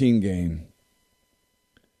 14 game,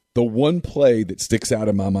 the one play that sticks out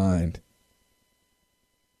in my mind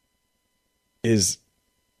is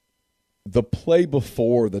the play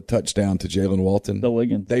before the touchdown to Jalen Walton. The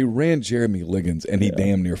Liggins. They ran Jeremy Liggins, and he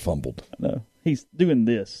damn near fumbled. I know. He's doing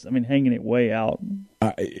this. I mean, hanging it way out.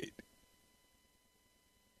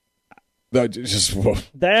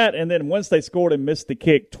 That, and then once they scored and missed the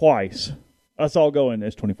kick twice, us all going,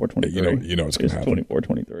 it's 24-23. You know it's going to happen.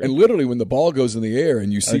 24-23. And literally, when the ball goes in the air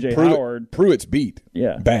and you see Pruitt's beat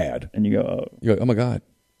bad. And you go, oh my God.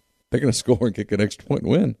 They're going to score and kick an extra point and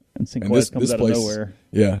win. And Sinclair comes out of nowhere.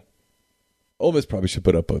 Yeah. Ole Miss probably should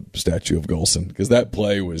put up a statue of Golson because that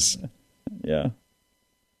play was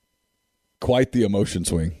quite the emotion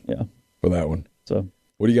swing for that one. So,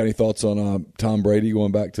 what do you got? Any thoughts on Tom Brady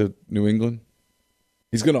going back to New England?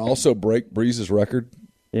 He's going to also break Breeze's record.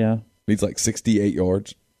 Yeah. Needs like 68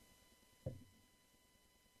 yards.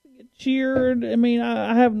 Cheered. I mean,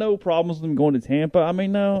 I have no problems with him going to Tampa. I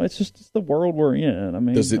mean, no, it's the world we're in. I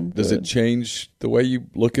mean, does it change the way you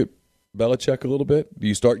look at Belichick a little bit? Do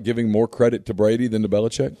you start giving more credit to Brady than to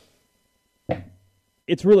Belichick?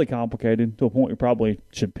 It's really complicated to a point we probably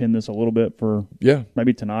should pin this a little bit for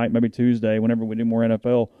maybe tonight, maybe Tuesday, whenever we do more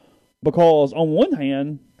NFL. Because on one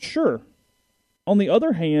hand, sure. On the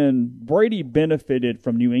other hand, Brady benefited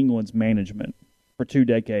from New England's management for 2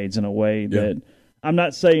 decades in a way that I'm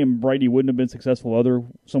not saying Brady wouldn't have been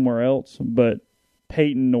successful somewhere else, but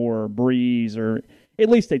Peyton or Breeze or at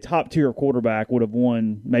least a top-tier quarterback would have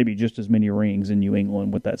won maybe just as many rings in New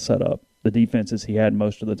England with that setup, the defenses he had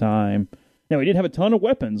most of the time. Now, he didn't have a ton of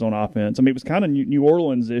weapons on offense. I mean, it was kind of New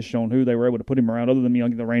Orleans-ish on who they were able to put him around, other than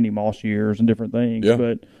the Randy Moss years and different things. Yeah.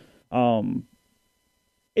 But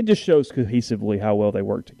it just shows cohesively how well they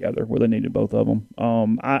work together, where they needed both of them.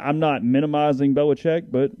 I'm not minimizing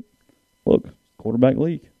Belichick, but look, quarterback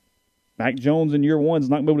league. Mac Jones in year one is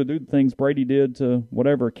not going to be able to do the things Brady did to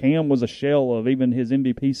whatever. Cam was a shell of even his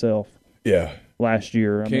MVP self. Yeah. Last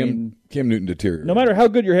year. Cam Newton deteriorated. No matter how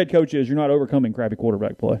good your head coach is, you're not overcoming crappy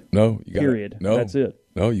quarterback play. No, you got period. No, that's it.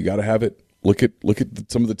 No, you got to have it. Look at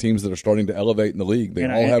some of the teams that are starting to elevate in the league. They all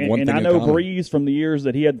have one thing in common. And I know Breeze from the years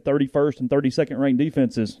that he had 31st and 32nd ranked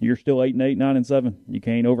defenses. You're still 8-8, 9-7. You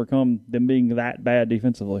can't overcome them being that bad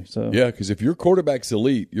defensively. So yeah, because if your quarterback's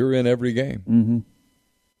elite, you're in every game. Mm-hmm.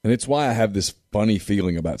 And it's why I have this funny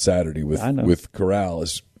feeling about Saturday with Corral.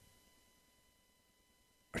 Is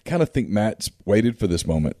I kind of think Matt's waited for this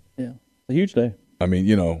moment. Yeah, it's a huge day. I mean,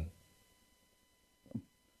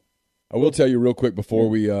 I will tell you real quick before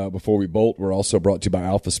we bolt, we're also brought to you by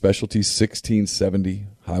Alpha Specialties, 1670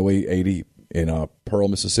 Highway 80 in Pearl,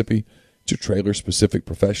 Mississippi. It's your trailer-specific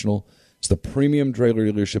professional. It's the premium trailer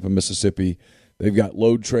dealership in Mississippi. They've got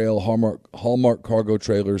Load Trail, Hallmark cargo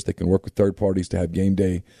trailers. They can work with third parties to have game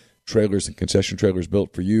day trailers and concession trailers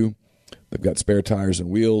built for you. They've got spare tires and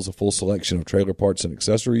wheels, a full selection of trailer parts and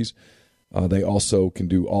accessories. They also can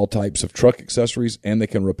do all types of truck accessories, and they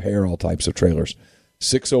can repair all types of trailers.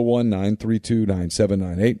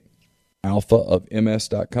 601-932-9798,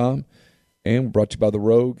 alphaofms.com. And brought to you by The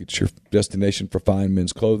Rogue. It's your destination for fine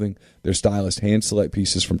men's clothing. Their stylists hand-select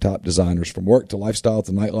pieces from top designers, from work to lifestyle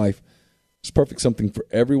to nightlife. It's perfect something for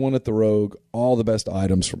everyone at The Rogue. All the best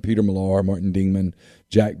items from Peter Millar, Martin Dingman,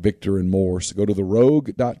 Jack Victor, and more. So go to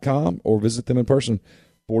therogue.com or visit them in person,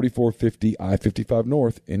 4450 I-55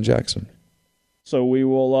 North in Jackson. So we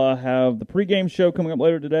will have the pregame show coming up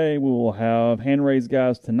later today. We will have hand-raised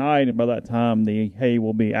guys tonight, and by that time, the hay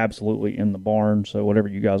will be absolutely in the barn. So whatever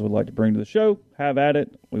you guys would like to bring to the show, have at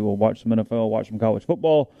it. We will watch some NFL, watch some college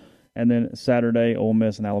football, and then Saturday, Ole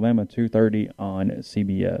Miss and Alabama, 2:30 on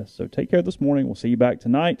CBS. So take care this morning. We'll see you back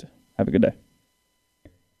tonight. Have a good day.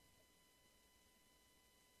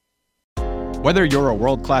 Whether you're a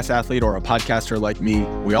world-class athlete or a podcaster like me,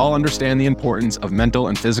 we all understand the importance of mental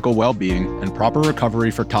and physical well-being and proper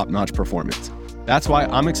recovery for top-notch performance. That's why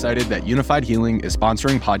I'm excited that Unified Healing is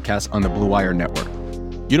sponsoring podcasts on the Blue Wire Network.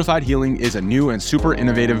 Unified Healing is a new and super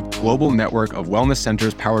innovative global network of wellness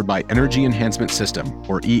centers powered by Energy Enhancement System,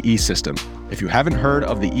 or EE System. If you haven't heard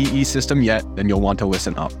of the EE System yet, then you'll want to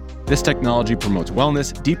listen up. This technology promotes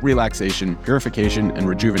wellness, deep relaxation, purification, and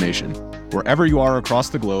rejuvenation. Wherever you are across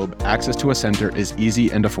the globe, access to a center is easy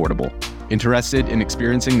and affordable. Interested in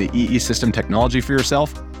experiencing the EE System technology for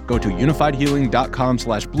yourself? Go to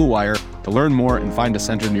unifiedhealing.com/bluewire to learn more and find a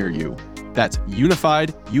center near you. That's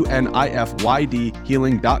unified, UNIFYD,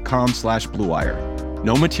 healing.com/bluewire.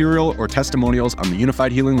 No material or testimonials on the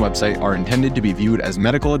Unified Healing website are intended to be viewed as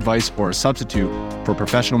medical advice or a substitute for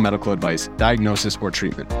professional medical advice, diagnosis, or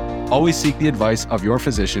treatment. Always seek the advice of your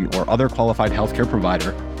physician or other qualified healthcare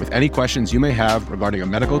provider with any questions you may have regarding a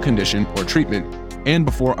medical condition or treatment and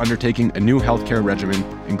before undertaking a new healthcare regimen,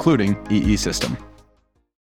 including EE System.